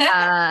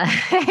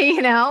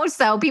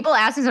 So people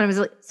ask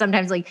me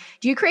sometimes like,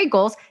 do you create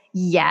goals?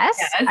 Yes.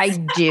 I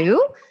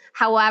do.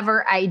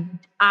 However,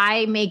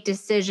 I make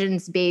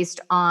decisions based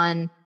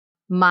on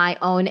my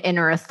own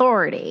inner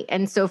authority.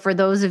 And so for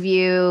those of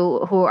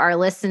you who are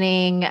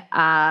listening,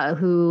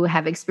 who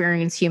have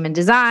experienced human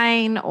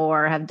design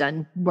or have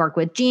done work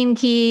with Gene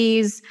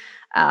Keys,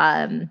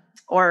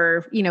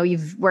 or,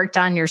 you've worked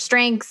on your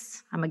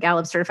strengths. I'm a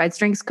Gallup certified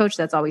strengths coach.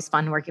 That's always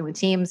fun working with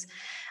teams.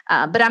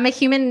 But I'm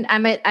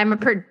a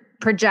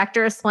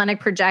projector, a splenic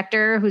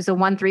projector, who's a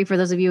 1-3 for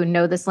those of you who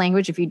know this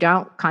language. If you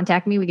don't,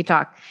 contact me, we could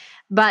talk.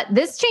 But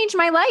this changed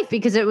my life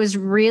because it was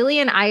really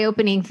an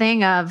eye-opening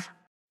thing of,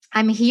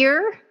 I'm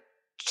here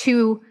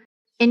to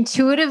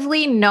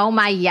intuitively know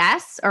my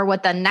yes, or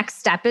what the next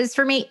step is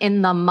for me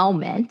in the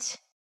moment,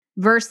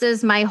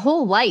 versus my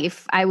whole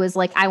life. I was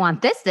like, I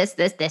want this.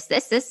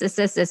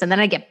 And then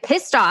I get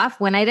pissed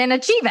off when I didn't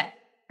achieve it.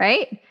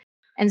 Right.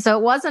 And so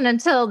it wasn't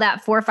until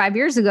that 4 or 5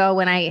 years ago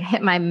when I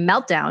hit my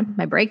meltdown,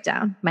 my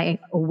breakdown, my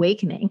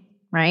awakening,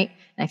 right?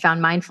 And I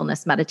found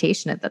mindfulness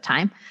meditation at the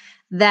time,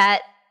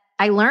 that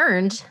I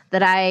learned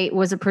that I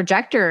was a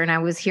projector, and I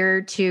was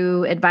here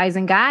to advise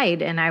and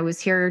guide. And I was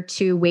here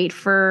to wait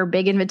for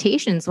big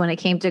invitations when it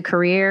came to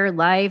career,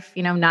 life,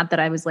 not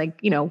that I was like,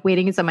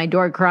 waiting inside my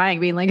door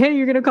crying, being like, hey,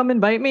 you're going to come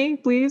invite me,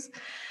 please.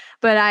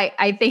 But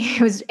I think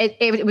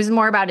it was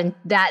more about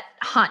that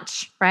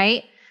hunch,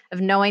 right? Of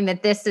knowing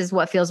that this is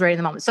what feels right in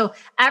the moment. So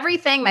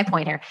my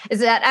point here is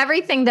that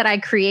everything that I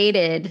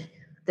created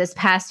this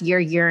past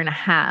year and a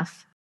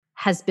half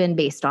has been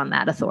based on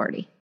that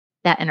authority,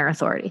 that inner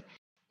authority.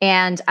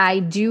 And I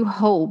do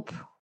hope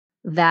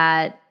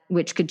that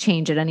which could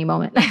change at any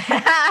moment.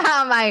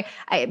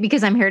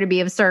 Because I'm here to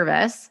be of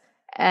service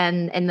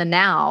and in the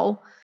now.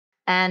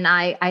 And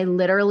I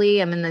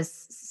literally am in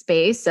this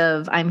space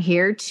of I'm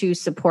here to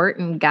support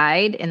and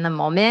guide in the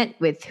moment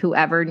with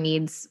whoever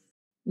needs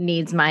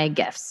my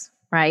gifts,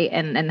 right?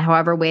 And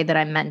however way that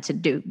I'm meant to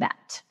do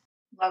that.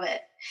 Love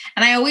it.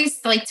 And I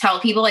always like tell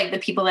people, like the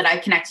people that I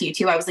connect you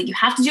to, I was like, you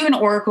have to do an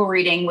oracle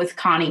reading with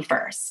Connie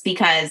first,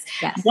 because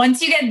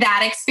once you get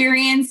that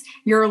experience,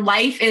 your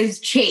life is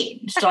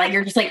changed. Like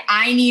you're just like,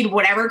 I need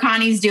whatever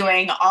Connie's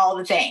doing, all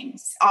the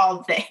things.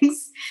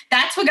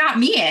 That's what got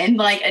me in.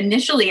 Like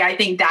initially, I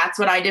think that's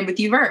what I did with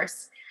you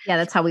first. Yeah,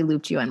 that's how we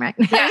looped you in, right?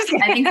 Yeah,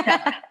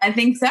 I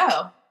think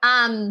so.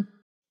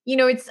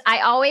 I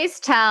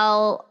always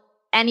tell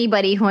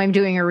anybody who I'm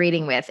doing a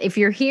reading with, if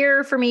you're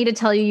here for me to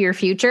tell you your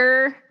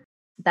future,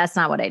 that's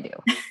not what I do.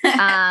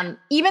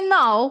 Even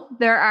though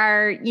there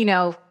are,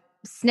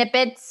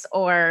 snippets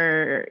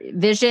or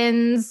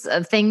visions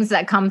of things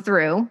that come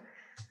through,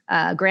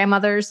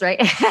 grandmothers,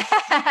 right?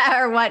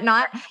 or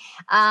whatnot,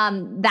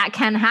 that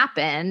can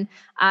happen.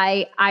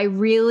 I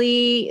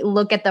really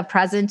look at the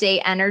present day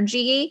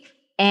energy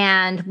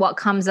and what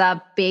comes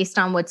up based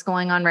on what's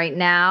going on right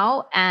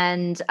now.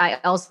 And I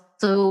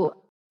also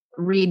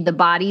read the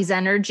body's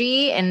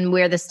energy and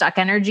where the stuck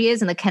energy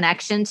is and the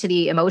connection to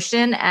the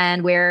emotion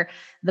and where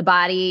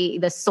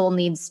the soul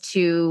needs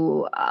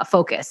to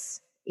focus,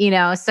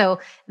 so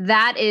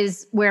that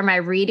is where my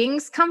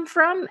readings come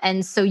from.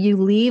 And so you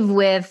leave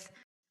with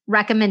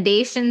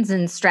recommendations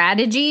and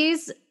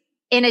strategies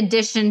in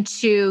addition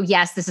to,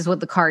 yes, this is what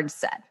the cards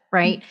said,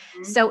 right?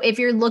 Mm-hmm. So if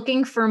you're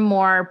looking for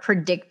more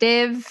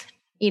predictive,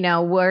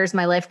 where's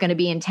my life going to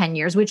be in 10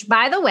 years, which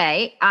by the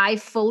way, I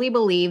fully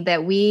believe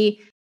that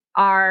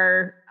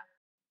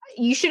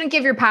you shouldn't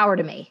give your power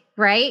to me,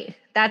 right?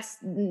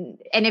 And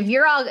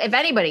if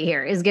anybody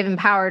here is giving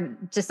power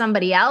to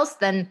somebody else,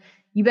 then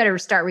you better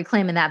start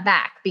reclaiming that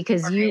back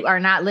because you are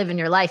not living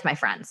your life, my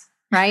friends.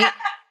 Right?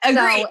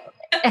 Agree.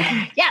 So,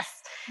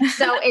 yes.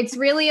 So it's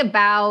really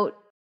about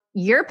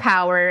your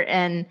power.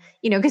 And,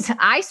 because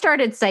I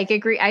started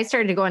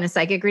to go into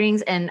psychic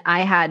readings and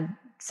I had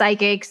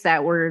psychics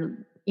that were,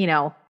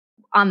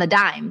 on the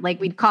dime, like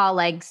we'd call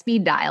like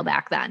speed dial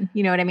back then.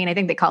 You know what I mean? I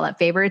think they call it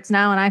favorites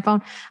now on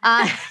iPhone.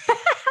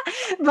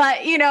 But,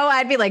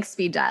 I'd be like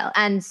speed dial.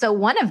 And so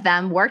one of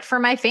them worked for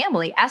my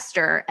family,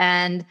 Esther,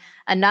 and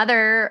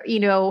another,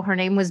 her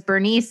name was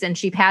Bernice, and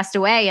she passed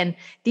away. And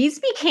these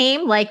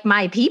became like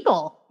my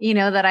people,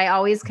 that I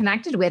always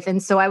connected with.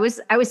 And so I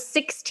was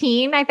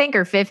 16, I think,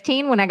 or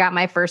 15 when I got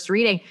my first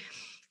reading.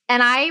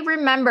 And I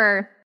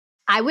remember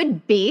I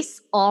would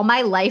base all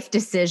my life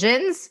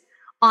decisions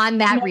on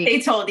that reading.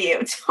 They told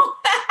you.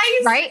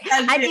 Right?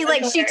 I'd be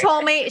like, she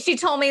told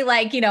me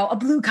like, a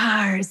blue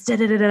car, da,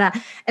 da, da, da, da.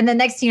 And the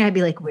next thing I'd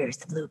be like, where's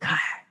the blue car?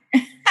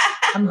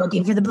 I'm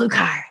looking for the blue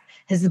car.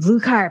 Has the blue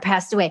car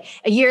passed away?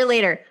 A year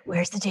later,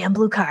 where's the damn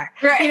blue car?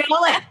 Right. You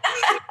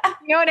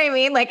know what I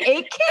mean? Like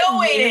it can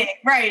waiting.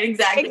 Right,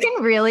 exactly. It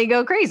can really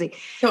go crazy.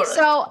 Totally.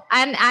 So,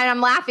 and I'm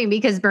laughing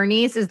because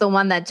Bernice is the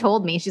one that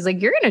told me, she's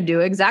like, you're going to do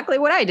exactly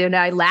what I do. And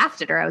I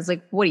laughed at her. I was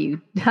like,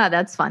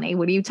 that's funny.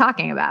 What are you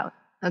talking about?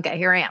 Okay,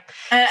 here I am.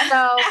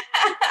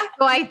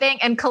 So I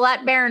think, and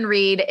Colette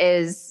Baron-Reid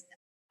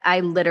I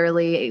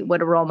literally,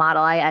 what a role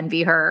model. I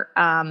envy her.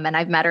 And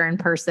I've met her in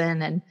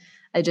person, and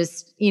I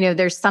just,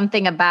 there's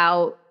something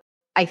about,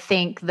 I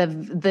think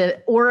the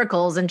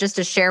oracles, and just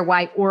to share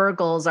why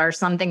oracles are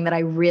something that I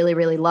really,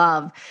 really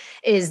love,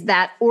 is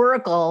that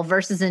oracle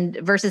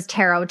versus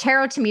tarot.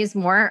 Tarot to me is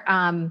more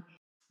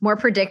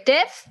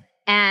predictive,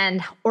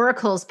 and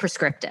oracle's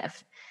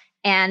prescriptive.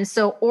 And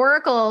so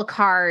oracle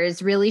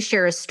cards really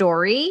share a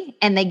story,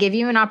 and they give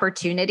you an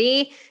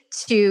opportunity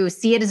to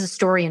see it as a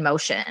story in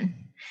motion.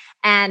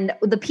 And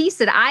the piece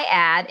that I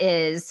add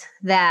is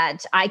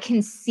that I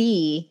can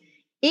see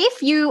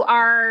if you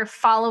are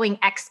following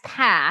X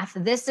path,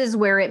 this is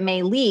where it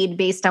may lead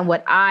based on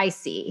what I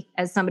see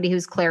as somebody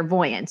who's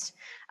clairvoyant.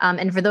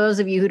 And for those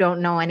of you who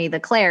don't know any of the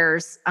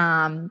clairs,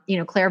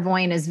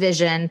 clairvoyant is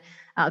vision,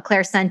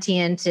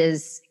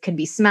 clairsentient could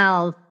be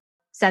smell,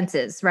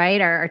 senses,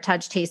 right? Or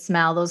touch, taste,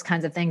 smell, those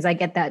kinds of things. I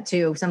get that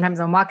too. Sometimes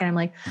I'm walking, I'm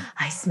like,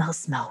 I smell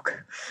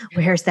smoke.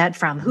 Where's that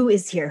from? Who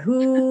is here?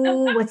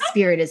 What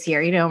spirit is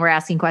here? We're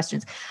asking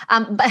questions.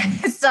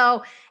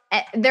 So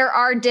there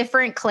are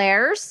different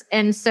clairs.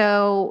 And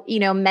so,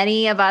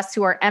 many of us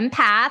who are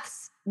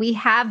empaths, we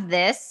have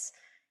this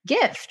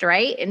gift,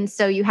 right? And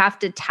so you have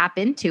to tap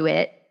into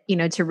it,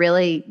 to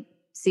really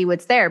see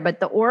what's there.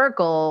 But the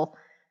oracle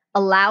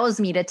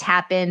allows me to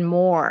tap in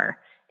more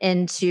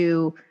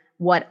into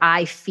what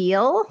I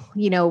feel,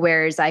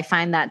 whereas I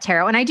find that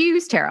tarot, and I do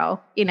use tarot,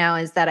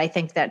 is that I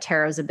think that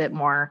tarot is a bit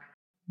more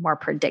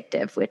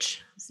predictive,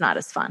 which is not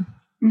as fun.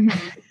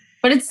 Mm-hmm.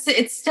 But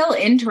it's still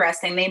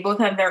interesting. They both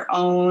have their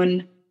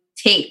own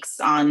takes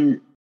on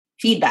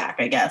feedback,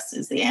 I guess,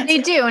 is the answer.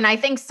 They do. And I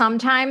think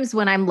sometimes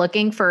when I'm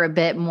looking for a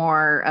bit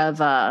more of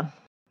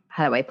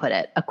how do I put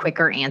it? A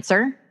quicker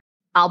answer,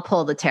 I'll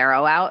pull the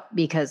tarot out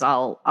because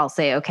I'll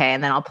say, okay,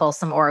 and then I'll pull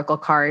some oracle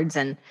cards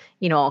and,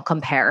 I'll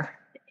compare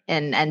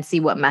and see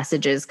what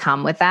messages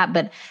come with that.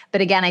 But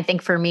again, I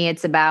think for me,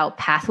 it's about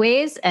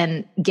pathways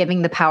and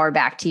giving the power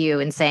back to you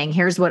and saying,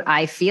 here's what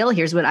I feel,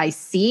 here's what I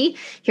see,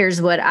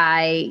 here's what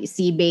I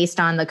see based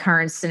on the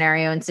current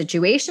scenario and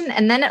situation.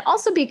 And then it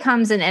also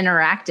becomes an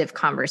interactive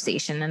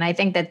conversation. And I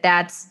think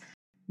that's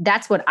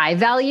what I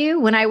value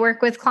when I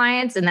work with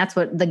clients. And that's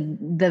what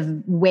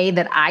the way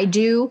that I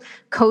do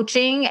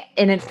coaching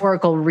in an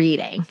oracle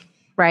reading.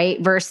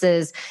 Right.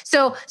 Versus,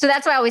 so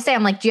that's why I always say,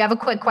 I'm like, do you have a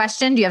quick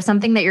question? Do you have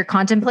something that you're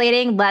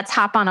contemplating? Let's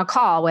hop on a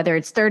call, whether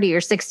it's 30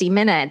 or 60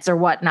 minutes or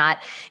whatnot,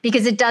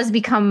 because it does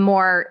become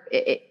more,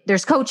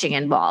 there's coaching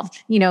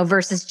involved,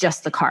 versus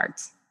just the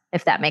cards,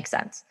 if that makes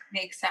sense.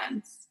 Makes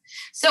sense.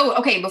 So,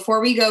 okay,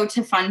 before we go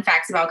to fun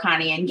facts about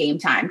Connie and game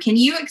time, can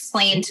you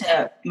explain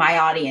to my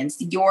audience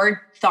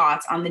your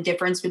thoughts on the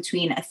difference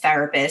between a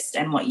therapist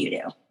and what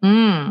you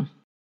do?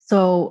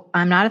 So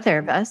I'm not a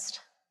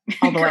therapist.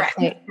 Although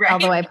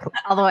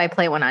I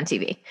play one on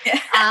TV.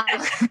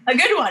 A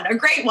good one, a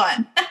great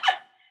one.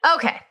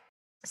 Okay.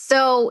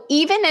 So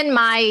even in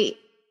my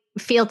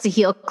Feel to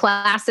Heal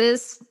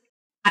classes,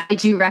 I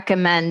do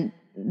recommend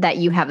that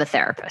you have a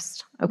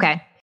therapist.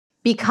 Okay.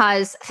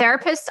 Because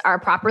therapists are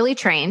properly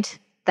trained.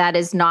 That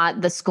is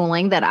not the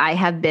schooling that I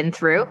have been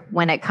through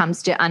when it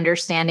comes to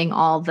understanding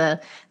all the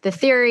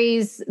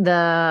theories,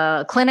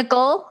 the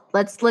clinical,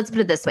 let's put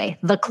it this way,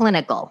 the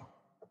clinical.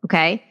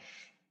 Okay.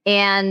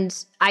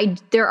 And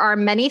there are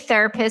many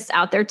therapists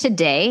out there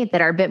today that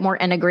are a bit more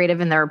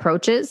integrative in their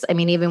approaches. I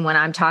mean, even when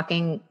I'm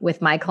talking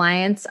with my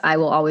clients, I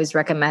will always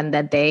recommend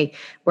that they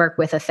work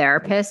with a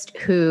therapist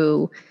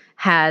who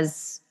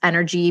has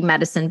energy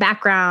medicine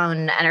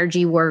background,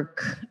 energy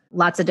work,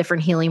 lots of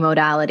different healing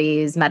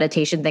modalities,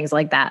 meditation, things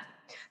like that.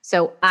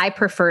 So I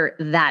prefer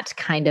that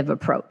kind of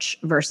approach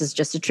versus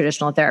just a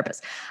traditional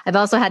therapist. I've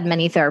also had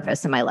many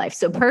therapists in my life.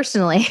 So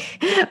personally,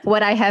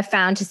 what I have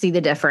found to see the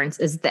difference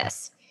is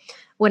this.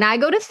 When I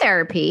go to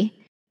therapy,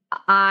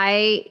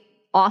 I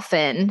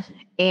often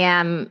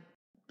am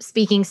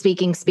speaking,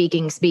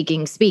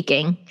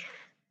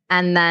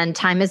 and then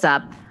time is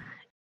up.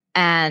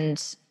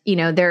 And,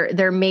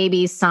 there may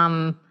be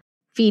some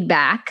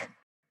feedback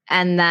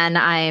and then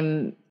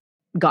I'm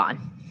gone,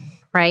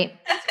 right?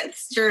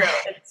 It's true.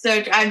 It's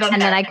so true. And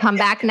then I come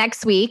back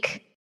next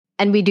week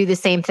and we do the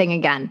same thing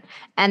again.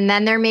 And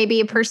then there may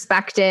be a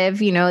perspective,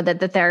 that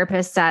the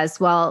therapist says,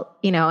 well,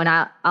 and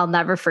I'll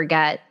never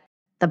forget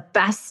the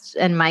best,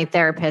 and my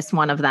therapist,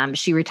 one of them,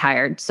 she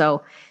retired.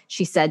 So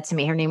she said to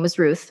me, her name was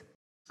Ruth.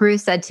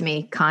 Ruth said to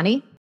me,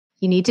 Connie,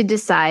 you need to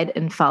decide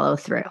and follow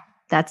through.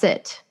 That's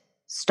it.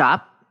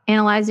 Stop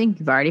analyzing.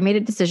 You've already made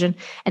a decision.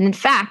 And in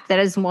fact, that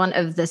is one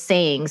of the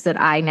sayings that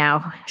I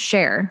now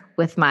share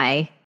with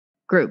my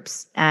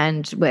groups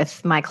and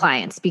with my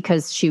clients,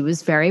 because she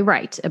was very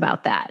right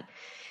about that.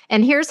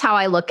 And here's how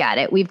I look at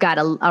it. We've got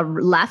a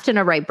left and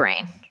a right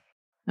brain.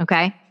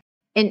 Okay.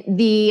 And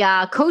the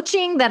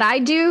coaching that I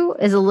do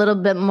is a little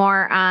bit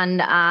more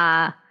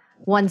on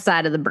one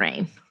side of the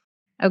brain.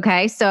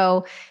 Okay.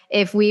 So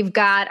if we've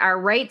got our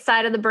right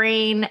side of the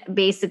brain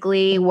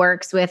basically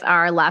works with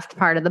our left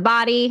part of the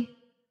body,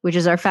 which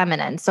is our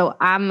feminine. So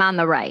I'm on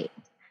the right.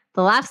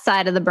 The left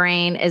side of the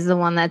brain is the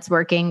one that's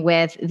working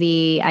with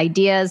the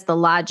ideas, the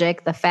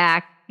logic, the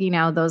fact,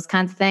 those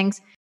kinds of things.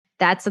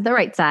 That's the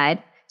right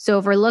side. So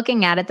if we're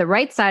looking at it, the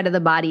right side of the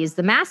body is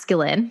the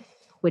masculine,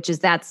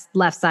 that's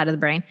left side of the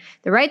brain.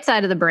 The right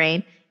side of the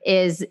brain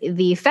is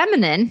the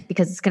feminine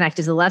because it's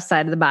connected to the left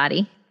side of the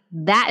body.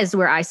 That is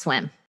where I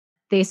swim.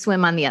 They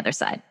swim on the other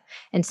side.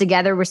 And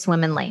together we're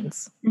swimming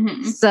lanes.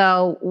 Mm-hmm.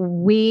 So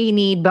we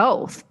need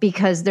both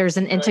because there's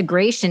an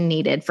integration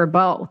needed for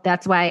both.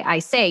 That's why I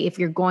say, if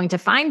you're going to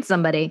find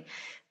somebody,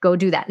 go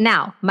do that.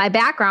 Now, my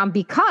background,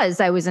 because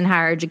I was in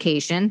higher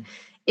education,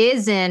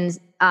 is in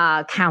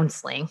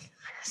counseling.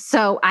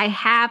 So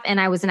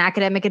I was an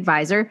academic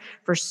advisor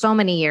for so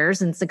many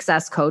years and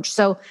success coach.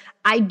 So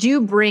I do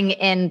bring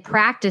in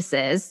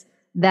practices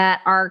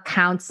that are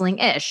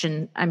counseling-ish.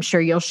 And I'm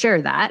sure you'll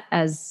share that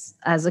as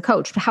a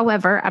coach.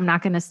 However, I'm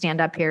not going to stand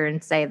up here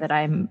and say that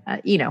I'm,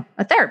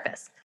 a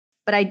therapist,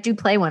 but I do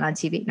play one on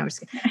TV. No, I'm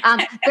just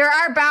kidding.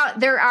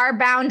 There are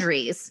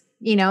boundaries,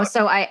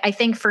 so I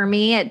think for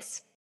me,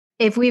 it's,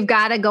 if we've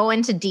got to go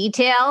into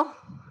detail,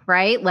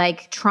 right?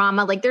 Like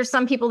trauma, like there's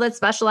some people that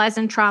specialize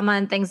in trauma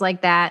and things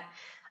like that.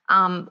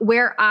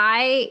 Where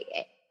I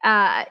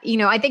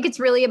think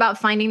it's really about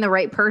finding the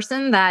right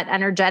person that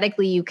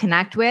energetically you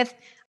connect with.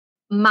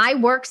 My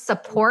work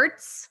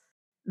supports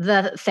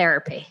the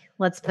therapy.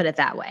 Let's put it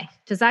that way.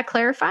 Does that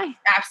clarify?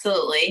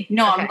 Absolutely.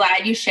 No, okay. I'm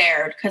glad you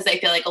shared, because I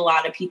feel like a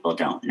lot of people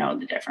don't know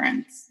the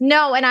difference.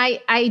 No, and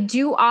I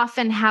do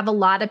often have a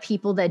lot of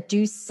people that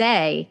do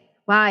say,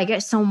 wow, I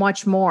get so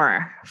much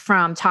more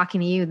from talking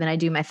to you than I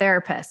do my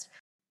therapist.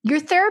 Your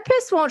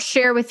therapist won't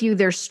share with you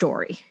their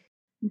story,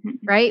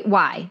 right?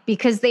 Why?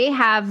 Because they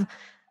have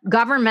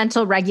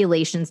governmental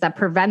regulations that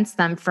prevents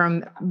them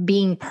from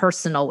being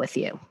personal with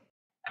you.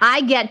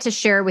 I get to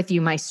share with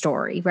you my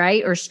story,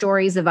 right? Or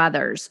stories of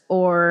others,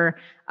 or,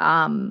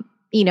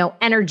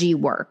 energy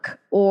work,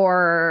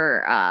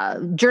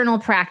 or journal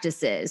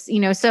practices,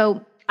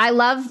 so I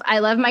love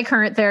my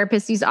current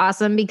therapist. He's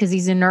awesome because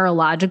he's a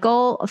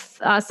neurological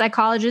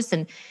psychologist,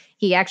 and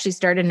he actually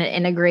started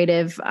an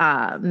integrative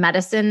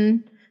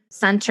medicine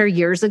center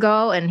years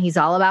ago, and he's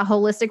all about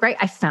holistic, right?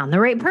 I found the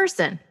right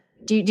person.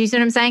 Do you see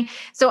what I'm saying?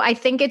 So I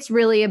think it's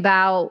really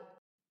about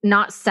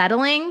not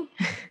settling.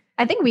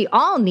 I think we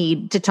all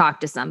need to talk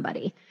to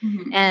somebody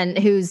and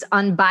who's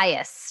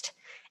unbiased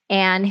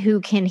and who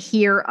can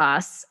hear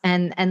us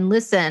and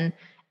listen,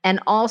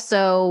 and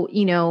also,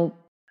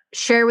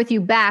 share with you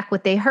back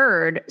what they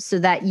heard so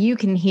that you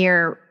can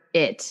hear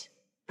it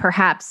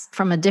perhaps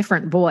from a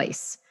different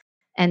voice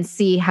and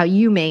see how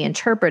you may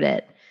interpret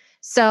it.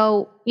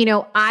 So,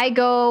 I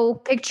go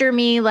picture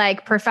me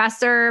like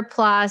professor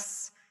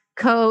plus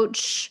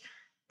coach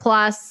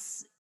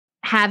plus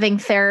having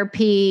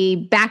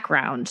therapy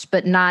background,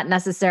 but not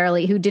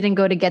necessarily who didn't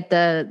go to get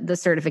the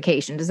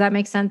certification. Does that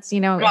make sense?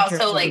 Well,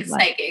 so like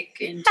psychic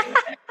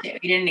intuitive too.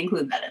 You didn't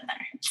include that in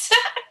there.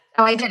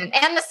 Oh, I didn't.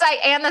 And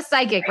the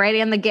psychic, right?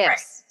 And the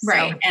gifts.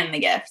 Right. And the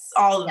gifts,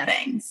 all the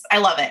things. I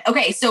love it.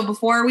 Okay. So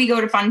before we go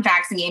to fun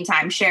facts and game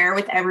time, share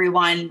with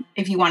everyone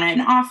if you want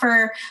an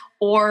offer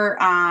or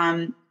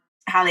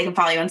how they can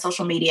follow you on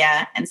social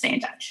media and stay in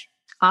touch.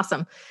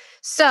 Awesome.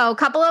 So a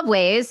couple of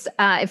ways.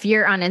 If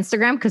you're on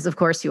Instagram, because of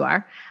course you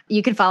are,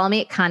 you can follow me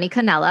at Connie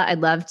Cannella.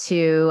 I'd love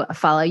to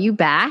follow you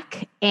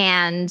back.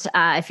 And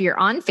if you're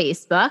on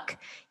Facebook,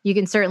 you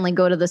can certainly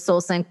go to the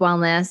Soul Sync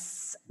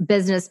Wellness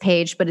business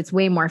page, but it's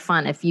way more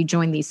fun if you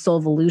join the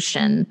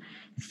Soulvolution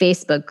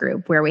Facebook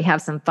group where we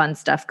have some fun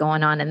stuff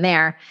going on in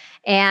there.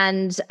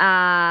 And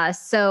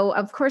so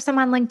of course I'm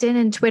on LinkedIn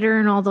and Twitter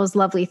and all those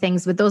lovely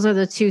things, but those are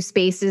the two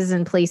spaces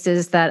and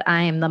places that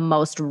I am the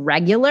most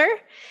regular.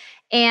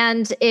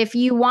 And if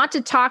you want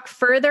to talk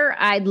further,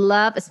 I'd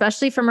love,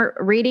 especially from a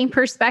reading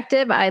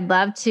perspective, I'd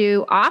love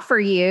to offer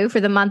you for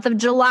the month of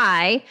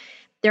July.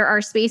 There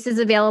are spaces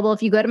available.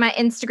 If you go to my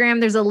Instagram,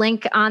 there's a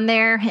link on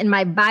there in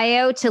my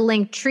bio to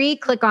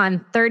Linktree. Click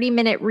on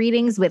 30-minute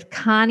readings with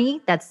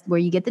Connie. That's where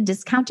you get the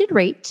discounted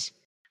rate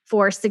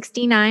for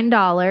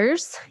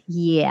 $69.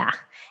 Yeah.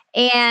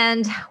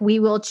 And we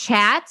will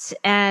chat,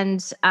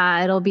 and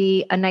it'll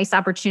be a nice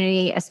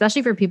opportunity,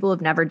 especially for people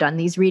who've never done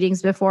these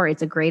readings before.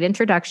 It's a great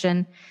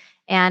introduction,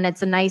 and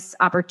it's a nice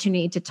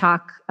opportunity to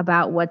talk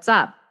about what's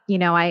up.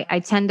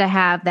 I tend to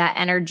have that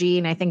energy,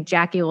 and I think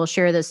Jackie will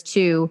share this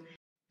too.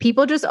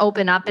 People just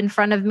open up in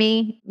front of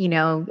me.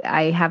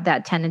 I have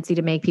that tendency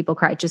to make people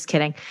cry. Just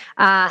kidding.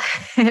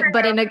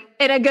 But in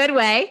a good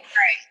way. Right.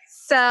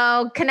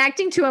 So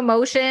connecting to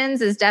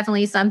emotions is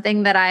definitely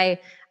something that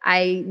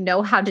I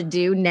know how to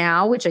do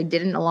now, which I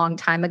didn't a long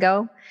time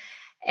ago.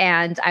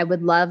 And I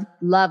would love,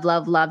 love,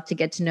 love, love to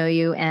get to know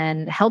you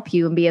and help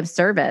you and be of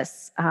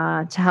service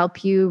to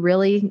help you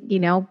really,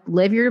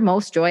 live your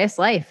most joyous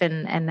life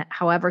and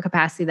however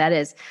capacity that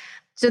is.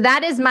 So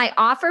that is my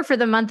offer for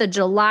the month of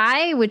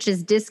July, which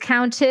is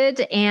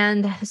discounted.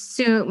 And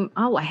soon,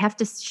 I have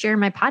to share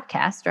my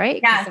podcast, right?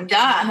 Yeah,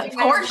 duh. Of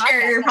course,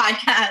 share your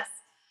podcast.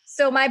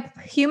 So my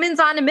Humans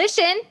on a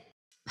Mission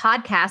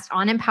podcast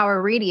on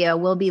Empower Radio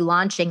will be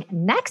launching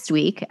next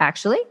week,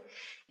 actually.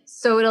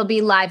 So it'll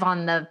be live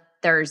on the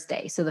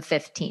Thursday, so the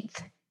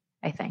 15th,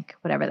 I think,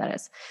 whatever that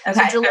is.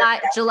 Okay. So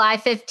July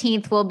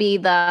 15th will be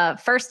the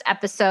first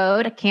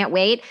episode. I can't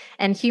wait.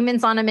 And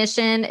Humans on a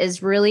Mission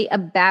is really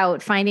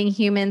about finding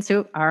humans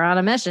who are on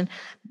a mission,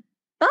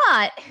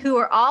 but who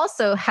are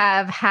also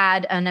have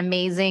had an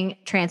amazing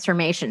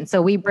transformation.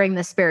 So we bring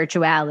the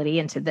spirituality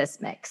into this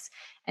mix.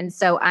 And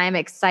so I'm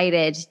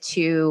excited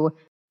to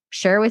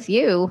share with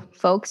you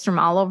folks from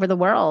all over the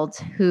world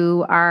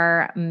who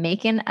are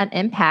making an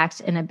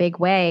impact in a big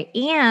way.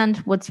 And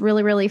what's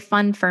really, really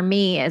fun for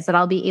me is that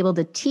I'll be able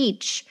to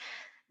teach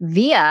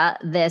via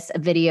this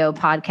video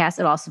podcast.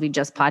 It'll also be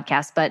just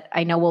podcast, but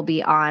I know we'll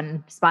be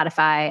on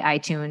Spotify,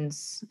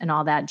 iTunes, and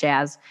all that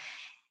jazz.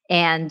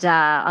 And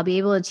I'll be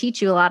able to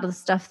teach you a lot of the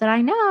stuff that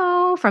I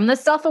know from the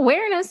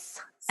self-awareness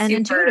and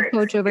intuitive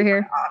coach over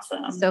here.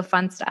 Awesome. So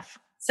fun stuff.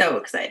 So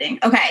exciting.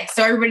 Okay.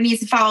 So everybody needs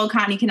to follow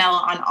Connie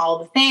Cannella on all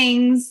the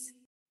things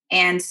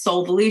and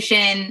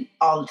Soulvolution,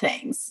 all the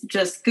things.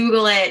 Just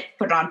Google it,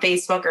 put it on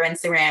Facebook or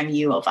Instagram.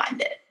 You will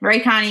find it.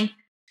 Right, Connie?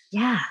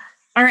 Yeah.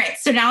 All right.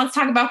 So now let's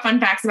talk about fun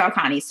facts about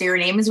Connie. So your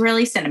name is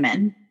really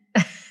Cinnamon.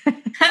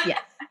 Yeah.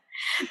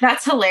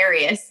 That's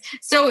hilarious.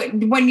 So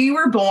when you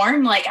were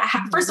born,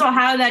 first of all,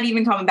 how did that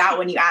even come about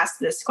when you asked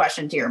this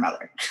question to your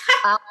mother?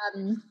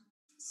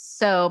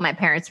 So my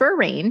parents were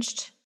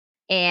arranged.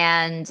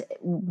 And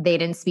they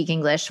didn't speak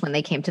English when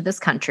they came to this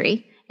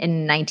country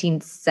in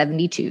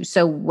 1972.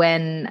 So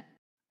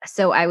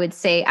I would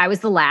say I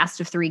was the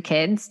last of 3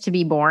 kids to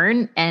be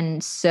born.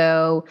 And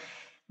so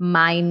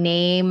my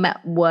name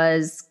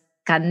was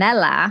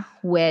Cannella,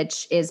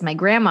 which is my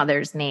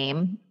grandmother's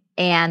name.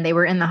 And they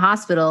were in the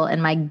hospital.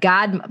 And my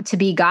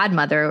to-be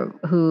godmother,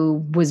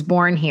 who was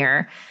born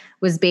here,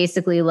 was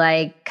basically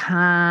like,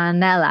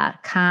 Cannella.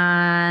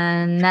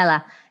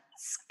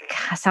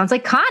 sounds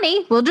like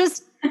Connie. We'll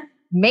just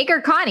make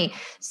her Connie.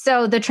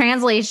 So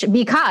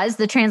because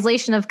the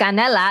translation of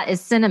canela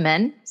is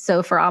cinnamon.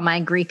 So for all my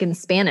Greek and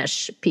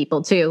Spanish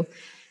people too.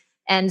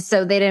 And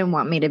so they didn't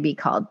want me to be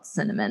called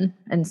Cinnamon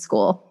in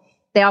school.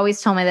 They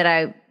always told me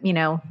that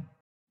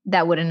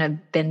that wouldn't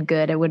have been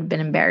good. It would have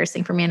been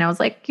embarrassing for me. And I was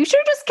like, you should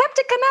have just kept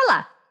it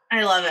canela.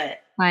 I love it.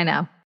 I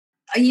know.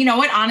 You know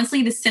what?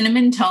 Honestly, the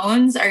cinnamon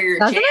tones are your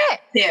Doesn't jam it?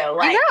 too.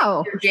 Like, I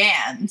know. your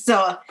jam.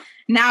 So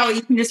now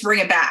you can just bring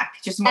it back.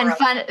 Just more.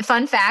 And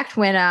fun fact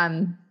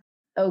when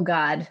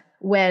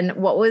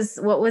what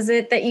was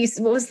it that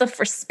what was the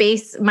first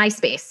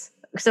MySpace?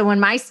 So when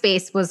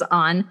MySpace was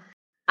on,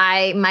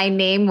 my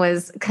name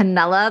was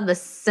Canela, the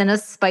Cinna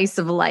Spice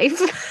of Life.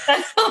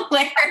 That's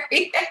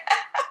hilarious.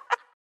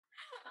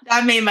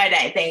 That made my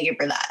day. Thank you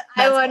for that.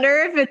 I wonder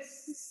if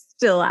it's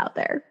still out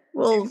there.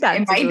 Well,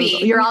 it might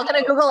be. You're all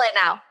going to Google it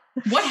now.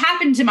 What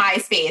happened to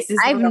MySpace?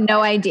 I have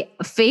no idea.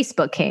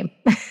 Facebook came.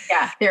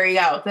 Yeah, there you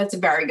go. That's a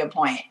very good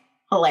point.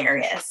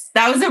 Hilarious.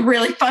 That was a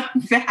really fun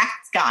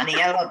fact,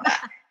 Connie. I love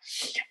that.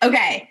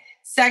 Okay.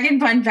 Second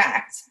fun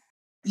fact.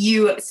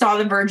 You saw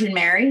the Virgin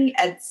Mary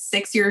at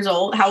 6 years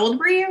old. How old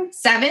were you?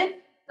 7?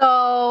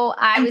 So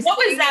what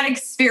was that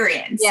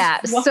experience? Yeah.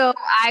 So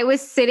I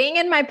was sitting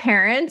in my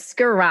parents'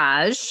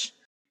 garage,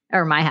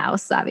 or my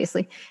house,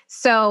 obviously.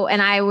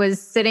 And I was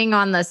sitting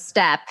on the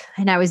step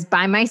and I was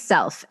by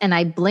myself and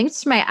I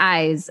blinked my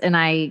eyes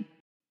and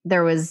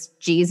there was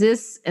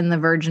Jesus and the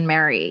Virgin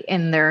Mary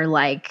and they're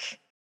like,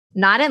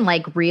 not in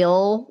like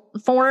real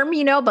form,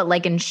 but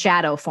like in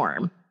shadow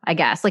form, I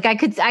guess. Like I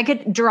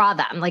could draw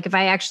them. Like if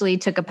I actually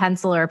took a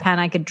pencil or a pen,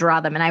 I could draw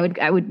them. And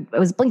I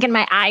was blinking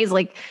my eyes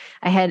like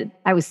I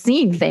was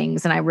seeing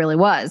things and I really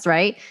was,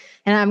 right?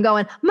 And I'm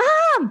going,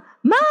 Mom.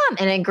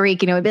 And in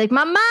Greek, it'd be like,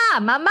 Mama,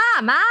 Ma.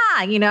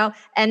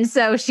 And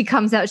so she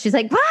comes out, she's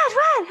like,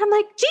 what? I'm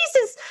like,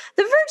 Jesus,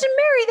 the Virgin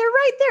Mary, they're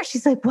right there.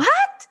 She's like,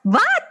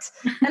 what?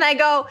 And I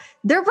go,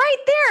 they're right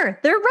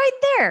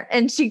there.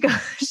 And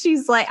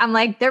she's like, I'm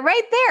like, they're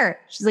right there.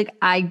 She's like,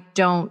 I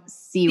don't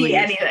see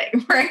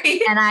anything,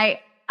 right? And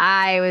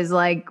I was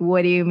like,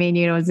 what do you mean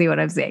you don't see what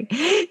I'm saying?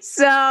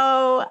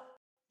 So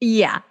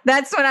yeah,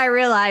 that's when I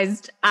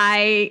realized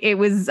I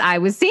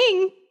was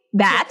seeing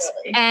that.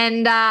 Definitely.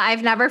 And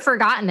I've never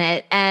forgotten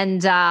it.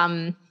 And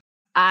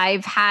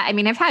I've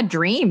had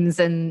dreams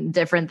and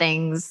different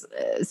things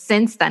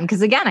since then.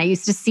 Because again, I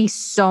used to see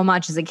so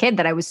much as a kid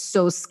that I was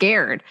so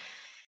scared.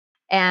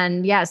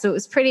 And yeah, so it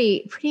was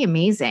pretty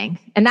amazing.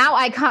 And now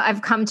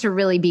I've come to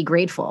really be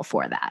grateful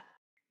for that.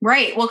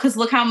 Right. Well, because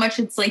look how much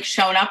it's like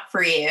shown up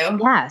for you.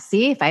 Yeah.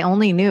 See, if I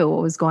only knew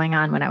what was going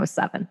on when I was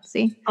 7.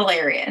 See?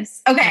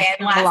 Hilarious. Okay.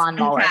 And last fun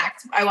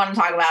fact I want to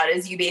talk about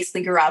is you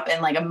basically grew up in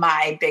like a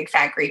My Big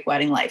Fat Greek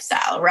Wedding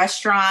lifestyle.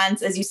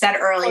 Restaurants, as you said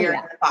earlier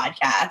in the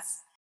podcast.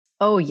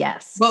 Oh,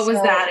 yes. What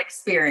was that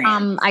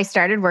experience? I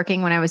started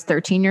working when I was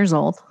 13 years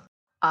old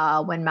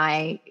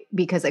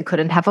because I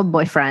couldn't have a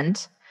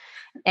boyfriend.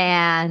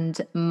 And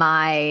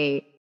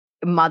my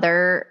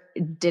mother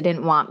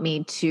didn't want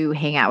me to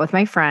hang out with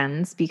my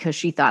friends because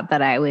she thought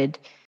that I would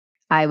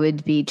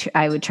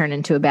turn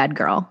into a bad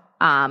girl.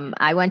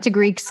 I went to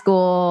Greek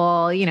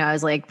school, I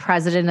was like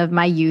president of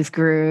my youth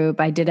group.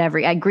 I did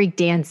Greek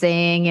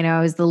dancing,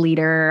 I was the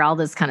leader, all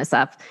this kind of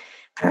stuff.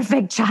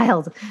 Perfect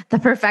child, the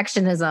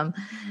perfectionism.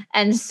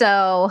 And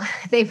so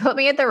they put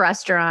me at the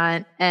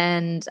restaurant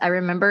and I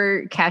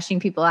remember cashing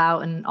people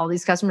out and all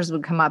these customers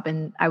would come up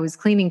and I was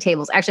cleaning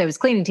tables. Actually, I was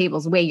cleaning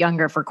tables way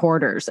younger for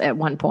quarters at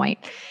one point.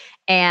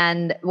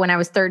 And when I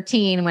was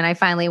 13, when I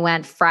finally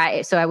went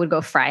Friday, so I would go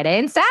Friday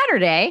and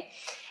Saturday,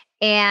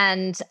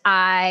 and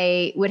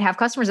I would have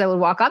customers that would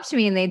walk up to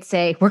me and they'd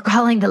say, we're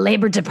calling the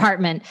labor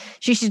department.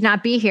 She should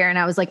not be here. And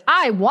I was like,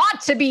 I want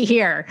to be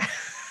here.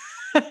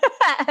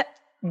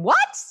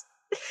 What?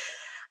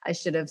 I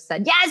should have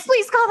said, yes,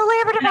 please call the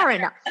labor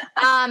department.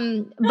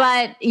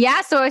 But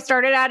yeah, so I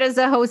started out as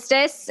a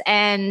hostess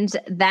and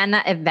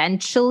then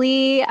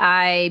eventually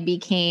I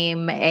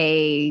became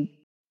a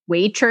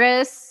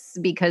waitress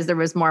because there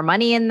was more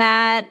money in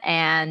that.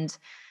 And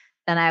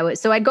then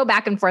I'd go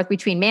back and forth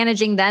between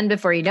managing. Then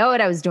before you know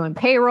it, I was doing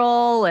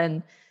payroll.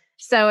 And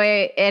so,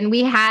 and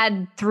we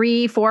had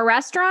 3-4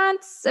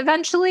 restaurants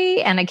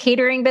eventually and a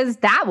catering business.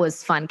 That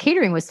was fun.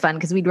 Catering was fun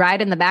because we'd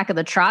ride in the back of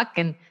the truck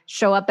and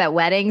show up at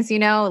weddings,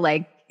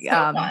 like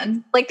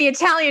the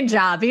Italian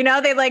Job, they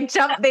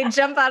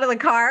jump out of the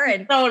car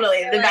and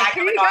totally the back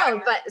of the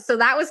car. But so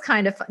that was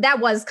kind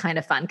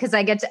of fun because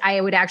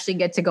I would actually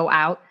get to go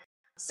out.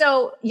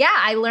 So yeah,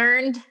 I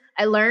learned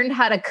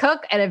how to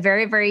cook at a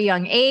very, very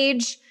young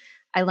age.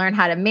 I learned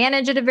how to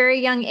manage at a very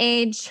young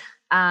age.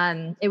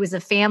 It was a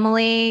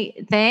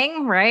family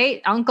thing,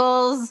 right?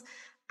 Uncles,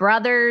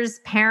 brothers,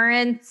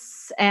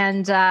 parents,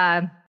 and,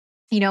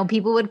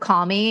 people would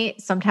call me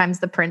sometimes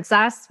the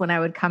princess when I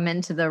would come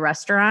into the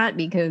restaurant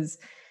because,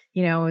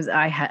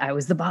 I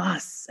was the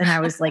boss and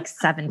I was like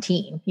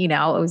 17, it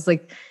was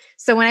like,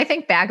 so when I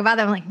think back about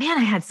that, I'm like, man,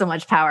 I had so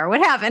much power. What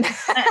happened?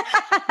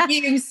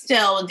 You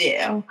still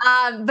do.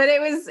 But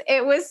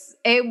it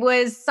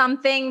was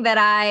something that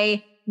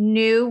I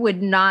knew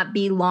would not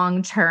be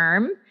long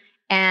term.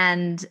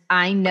 And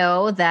I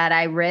know that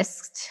I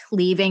risked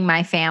leaving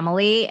my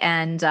family,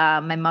 and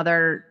my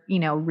mother,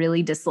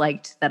 really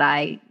disliked that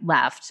I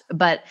left.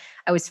 But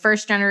I was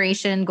first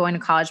generation going to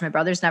college. My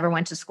brothers never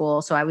went to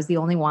school, so I was the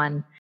only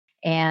one.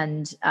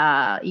 And,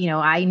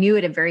 I knew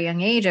at a very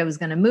young age I was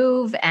going to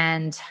move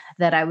and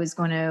that I was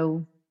going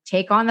to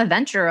take on the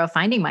venture of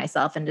finding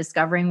myself and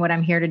discovering what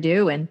I'm here to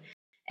do and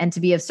to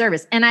be of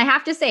service. And I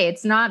have to say,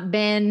 it's not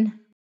been,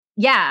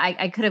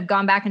 I could have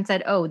gone back and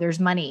said, oh, there's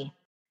money.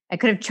 I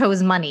could have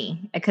chose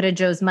money.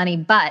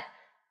 But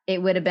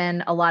it would have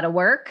been a lot of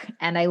work.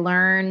 And I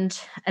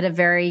learned at a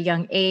very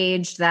young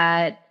age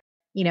that,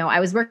 I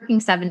was working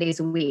 7 days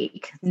a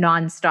week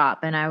nonstop,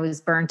 and I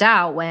was burnt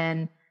out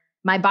when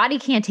my body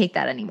can't take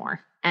that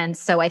anymore. And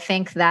so I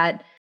think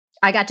that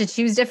I got to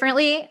choose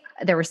differently.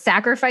 There were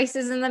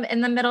sacrifices in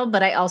the middle,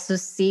 but I also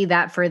see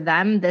that for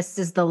them, this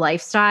is the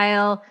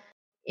lifestyle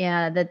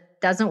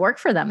that doesn't work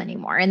for them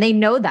anymore. And they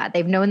know that.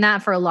 They've known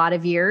that for a lot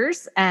of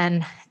years,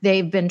 and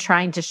they've been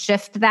trying to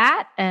shift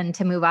that and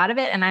to move out of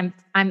it. And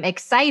I'm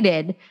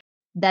excited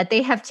that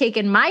they have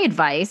taken my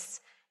advice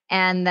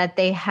and that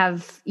they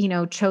have,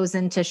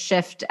 chosen to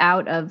shift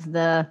out of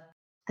the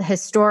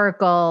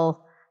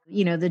historical,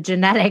 the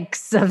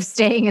genetics of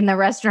staying in the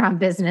restaurant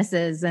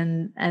businesses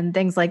and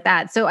things like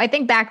that. So I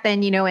think back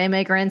then,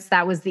 immigrants,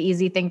 that was the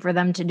easy thing for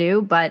them to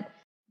do, but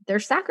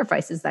there's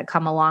sacrifices that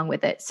come along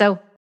with it. So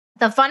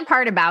the fun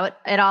part about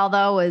it all,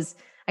 though, was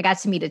I got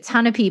to meet a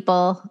ton of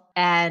people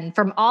and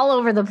from all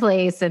over the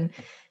place. And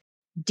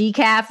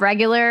decaf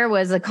regular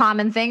was a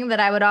common thing that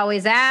I would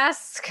always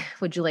ask.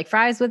 Would you like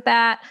fries with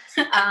that?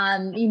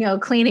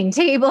 Cleaning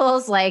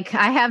tables. Like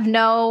I have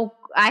no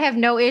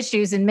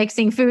issues in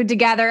mixing food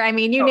together. I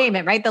mean, you name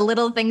it, right? The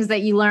little things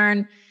that you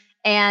learn.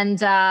 And,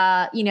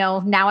 now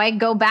I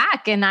go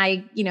back and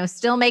I,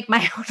 still make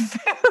my own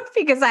food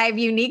because I have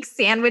unique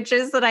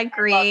sandwiches that I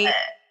create.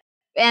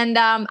 And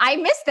I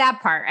miss that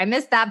part. I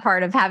miss that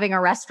part of having a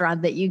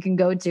restaurant that you can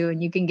go to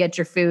and you can get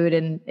your food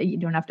and you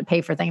don't have to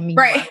pay for things.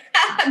 Right.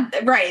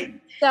 Right.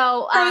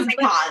 So pros and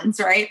cons,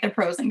 right? The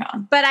pros and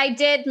cons. But I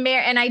did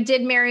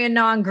marry a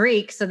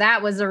non-Greek. So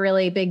that was a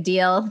really big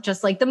deal.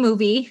 Just like the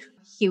movie.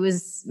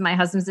 My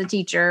husband's a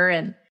teacher,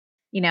 and,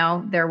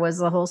 there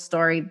was a whole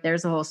story.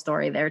 There's a whole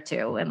story there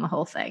too, and the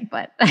whole thing,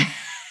 but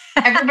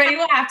everybody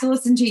will have to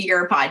listen to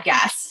your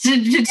podcast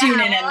to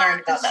tune in and learn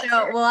about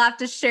that. We'll have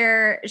to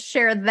share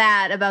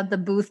that about the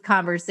booth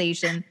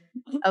conversation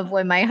of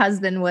when my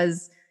husband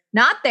was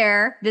not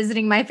there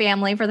visiting my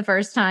family for the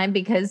first time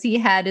because he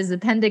had his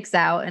appendix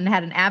out and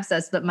had an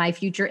abscess, but my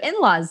future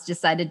in-laws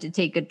decided to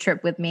take a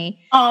trip with me.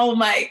 Oh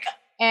my God.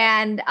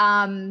 And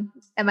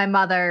my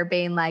mother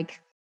being like,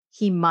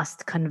 he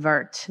must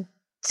convert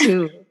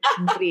to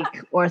Greek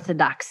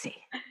Orthodoxy.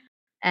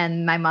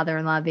 And my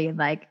mother-in-law being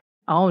like,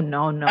 oh,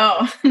 no.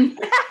 Oh,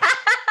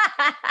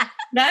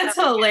 that's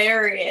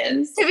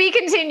hilarious. To be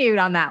continued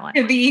on that one.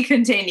 To be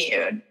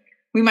continued.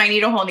 We might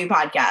need a whole new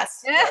podcast.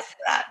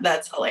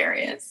 That's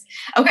hilarious.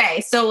 Okay,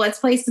 so let's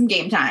play some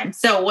game time.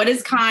 So what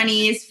is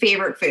Connie's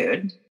favorite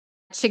food?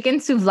 Chicken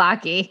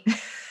souvlaki.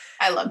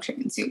 I love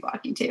chicken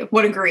souvlaki too.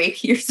 What a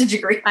Greek. You're such a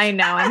Greek. I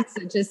know. I'm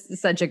just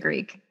such a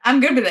Greek. I'm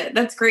good with it.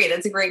 That's great.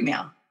 That's a great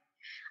meal.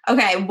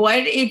 Okay. What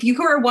if you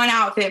could wear one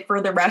outfit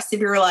for the rest of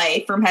your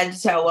life from head to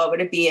toe, what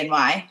would it be and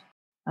why?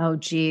 Oh,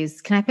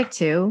 geez. Can I pick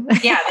two?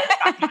 Yeah,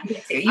 that's fine.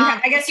 Pick two.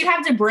 I guess you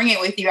have to bring it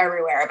with you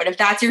everywhere, but if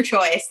that's your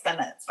choice, then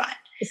that's fine.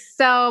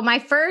 So my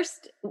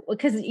first,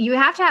 because you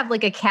have to have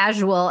like a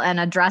casual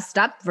and a dressed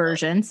up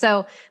version.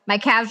 So my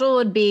casual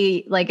would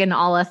be like an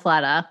all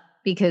athleta,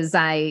 because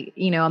a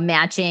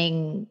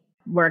matching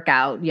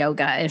workout,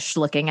 yoga-ish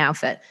looking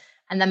outfit.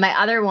 And then my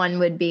other one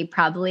would be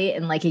probably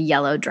in like a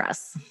yellow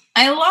dress.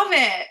 I love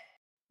it.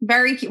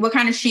 Very cute. What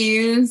kind of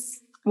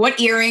shoes? What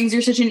earrings?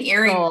 You're such an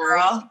earring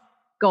girl.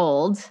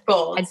 Gold.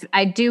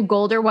 I do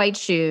gold or white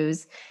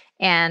shoes.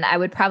 And I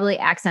would probably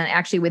accent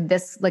actually with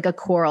this, like a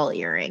coral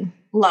earring.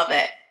 Love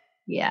it.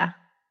 Yeah.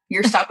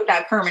 You're stuck with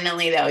that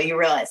permanently though. You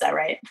realize that,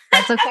 right?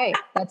 That's okay.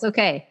 That's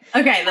okay.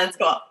 Okay. That's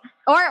cool.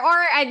 Or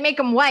I'd make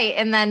them white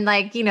and then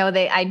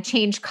I'd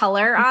change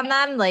color on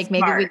them. Like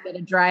maybe we get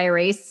a dry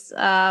erase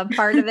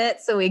part of it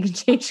so we can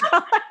change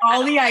color.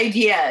 All the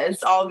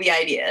ideas.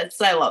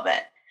 I love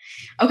it.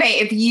 Okay.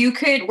 If you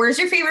could, where's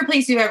your favorite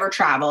place you've ever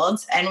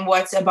traveled and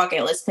what's a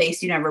bucket list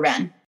place you've never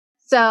been?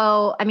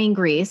 So,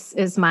 Greece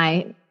is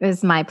my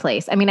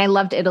place. I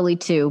loved Italy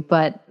too,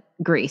 but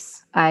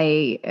Greece.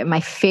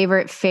 My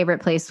favorite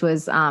place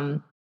was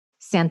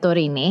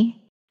Santorini.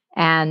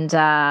 And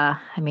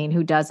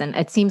who doesn't?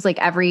 It seems like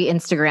every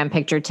Instagram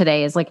picture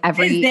today is like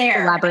every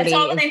celebrity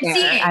is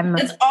there.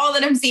 That's all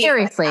that I'm seeing.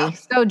 Seriously,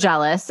 right so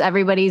jealous.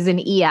 Everybody's in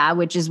Ia,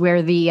 which is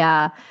where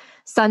the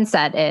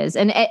sunset is,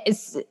 and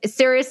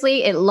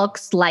seriously, it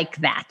looks like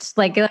that.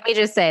 Like, let me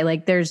just say,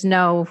 like, there's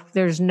no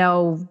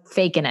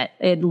faking it.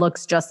 It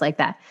looks just like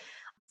that.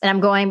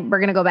 And we're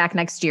going to go back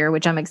next year,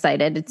 which I'm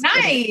excited. It's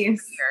nice.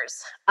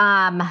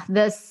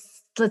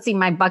 Let's see,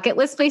 my bucket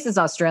list place is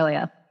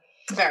Australia.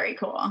 Very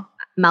cool.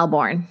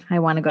 Melbourne. I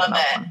want to go to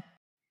Melbourne.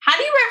 How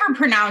do you ever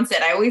pronounce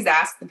it? I always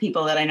ask the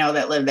people that I know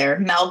that live there.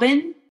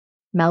 Melbourne?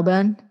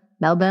 Melbourne.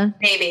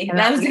 Maybe.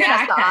 That was a good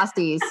ask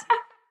the Aussies.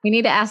 We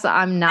need to ask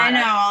I'm not. I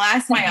know. I'll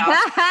ask my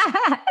Aussies.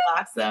 I'll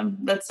ask them.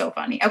 That's so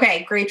funny.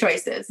 Okay, great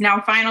choices. Now,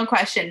 final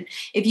question.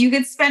 If you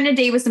could spend a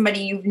day with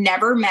somebody you've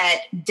never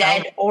met,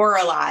 dead or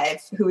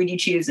alive, who would you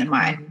choose and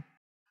why?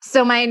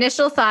 So my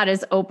initial thought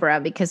is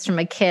Oprah, because from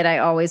a kid, I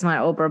always want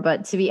Oprah.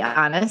 But to be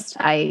honest,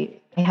 I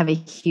have a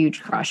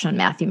huge crush on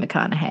Matthew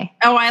McConaughey.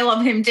 Oh, I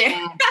love him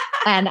too.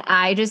 And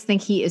I just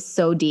think he is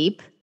so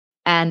deep.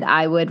 And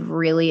I would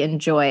really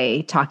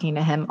enjoy talking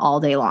to him all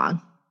day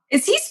long.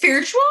 Is he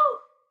spiritual?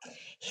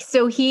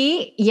 So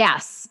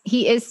yes,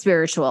 he is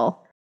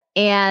spiritual.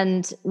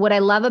 And what I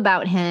love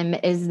about him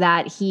is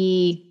that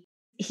he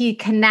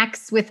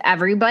connects with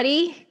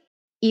everybody,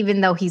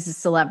 even though he's a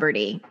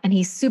celebrity. And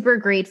he's super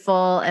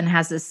grateful and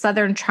has this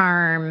Southern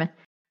charm.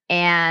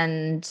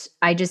 And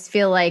I just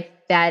feel like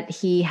that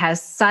he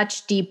has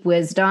such deep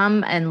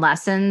wisdom and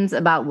lessons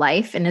about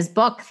life in his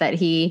book that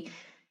he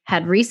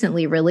had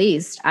recently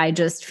released. I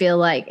just feel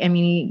like, I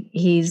mean,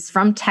 he's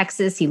from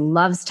Texas. He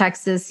loves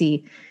Texas.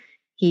 He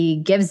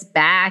gives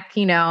back,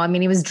 you know. I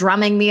mean, he was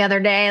drumming the other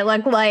day. It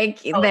looked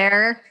like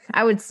there.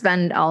 I would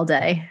spend all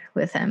day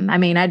with him. I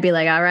mean, I'd be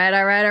like, all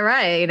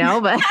right, you know,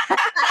 but.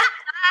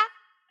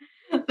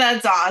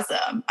 That's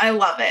awesome. I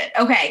love it.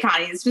 Okay,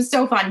 Connie, this was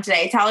so fun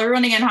today. Tell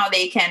everyone again how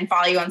they can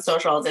follow you on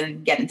socials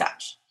and get in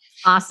touch.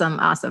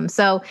 Awesome.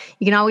 So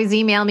you can always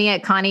email me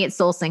at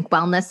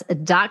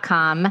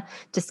Connie@soulsyncwellness.com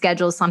to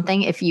schedule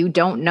something if you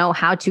don't know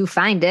how to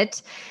find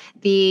it.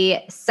 The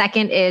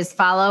second is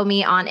follow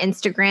me on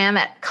Instagram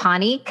at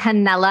Connie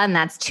Cannella, and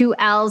that's 2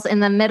 L's in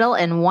the middle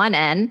and 1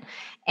 N.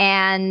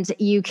 And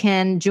you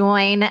can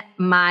join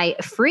my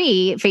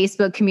free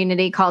Facebook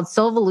community called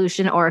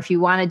Soulvolution, or if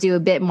you want to do a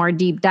bit more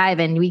deep dive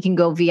in, we can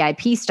go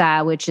VIP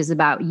style, which is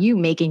about you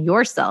making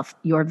yourself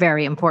your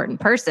very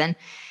important person.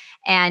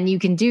 And you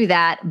can do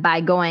that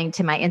by going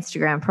to my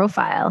Instagram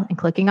profile and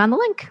clicking on the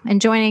link and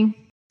joining.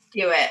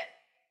 Do it.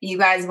 You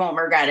guys won't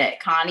regret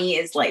it. Connie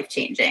is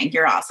life-changing.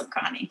 You're awesome,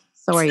 Connie.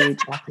 So are you,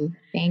 Jackie.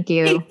 Thank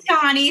you. Thanks,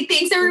 Connie.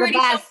 Thanks, everybody,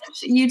 so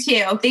much. You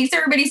too. Thanks,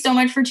 everybody, so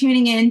much for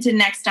tuning in to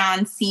Next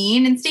on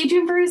Scene. And stay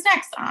tuned for who's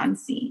next on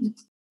Scene.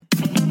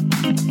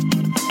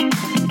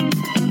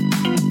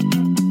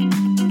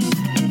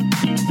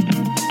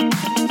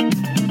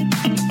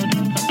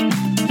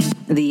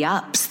 The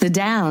ups, the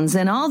downs,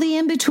 and all the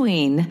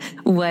in-between.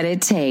 What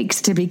it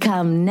takes to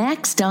become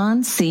next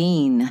on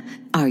Scene.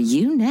 Are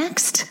you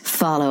next?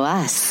 Follow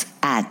us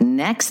at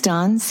Next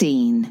on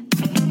Scene.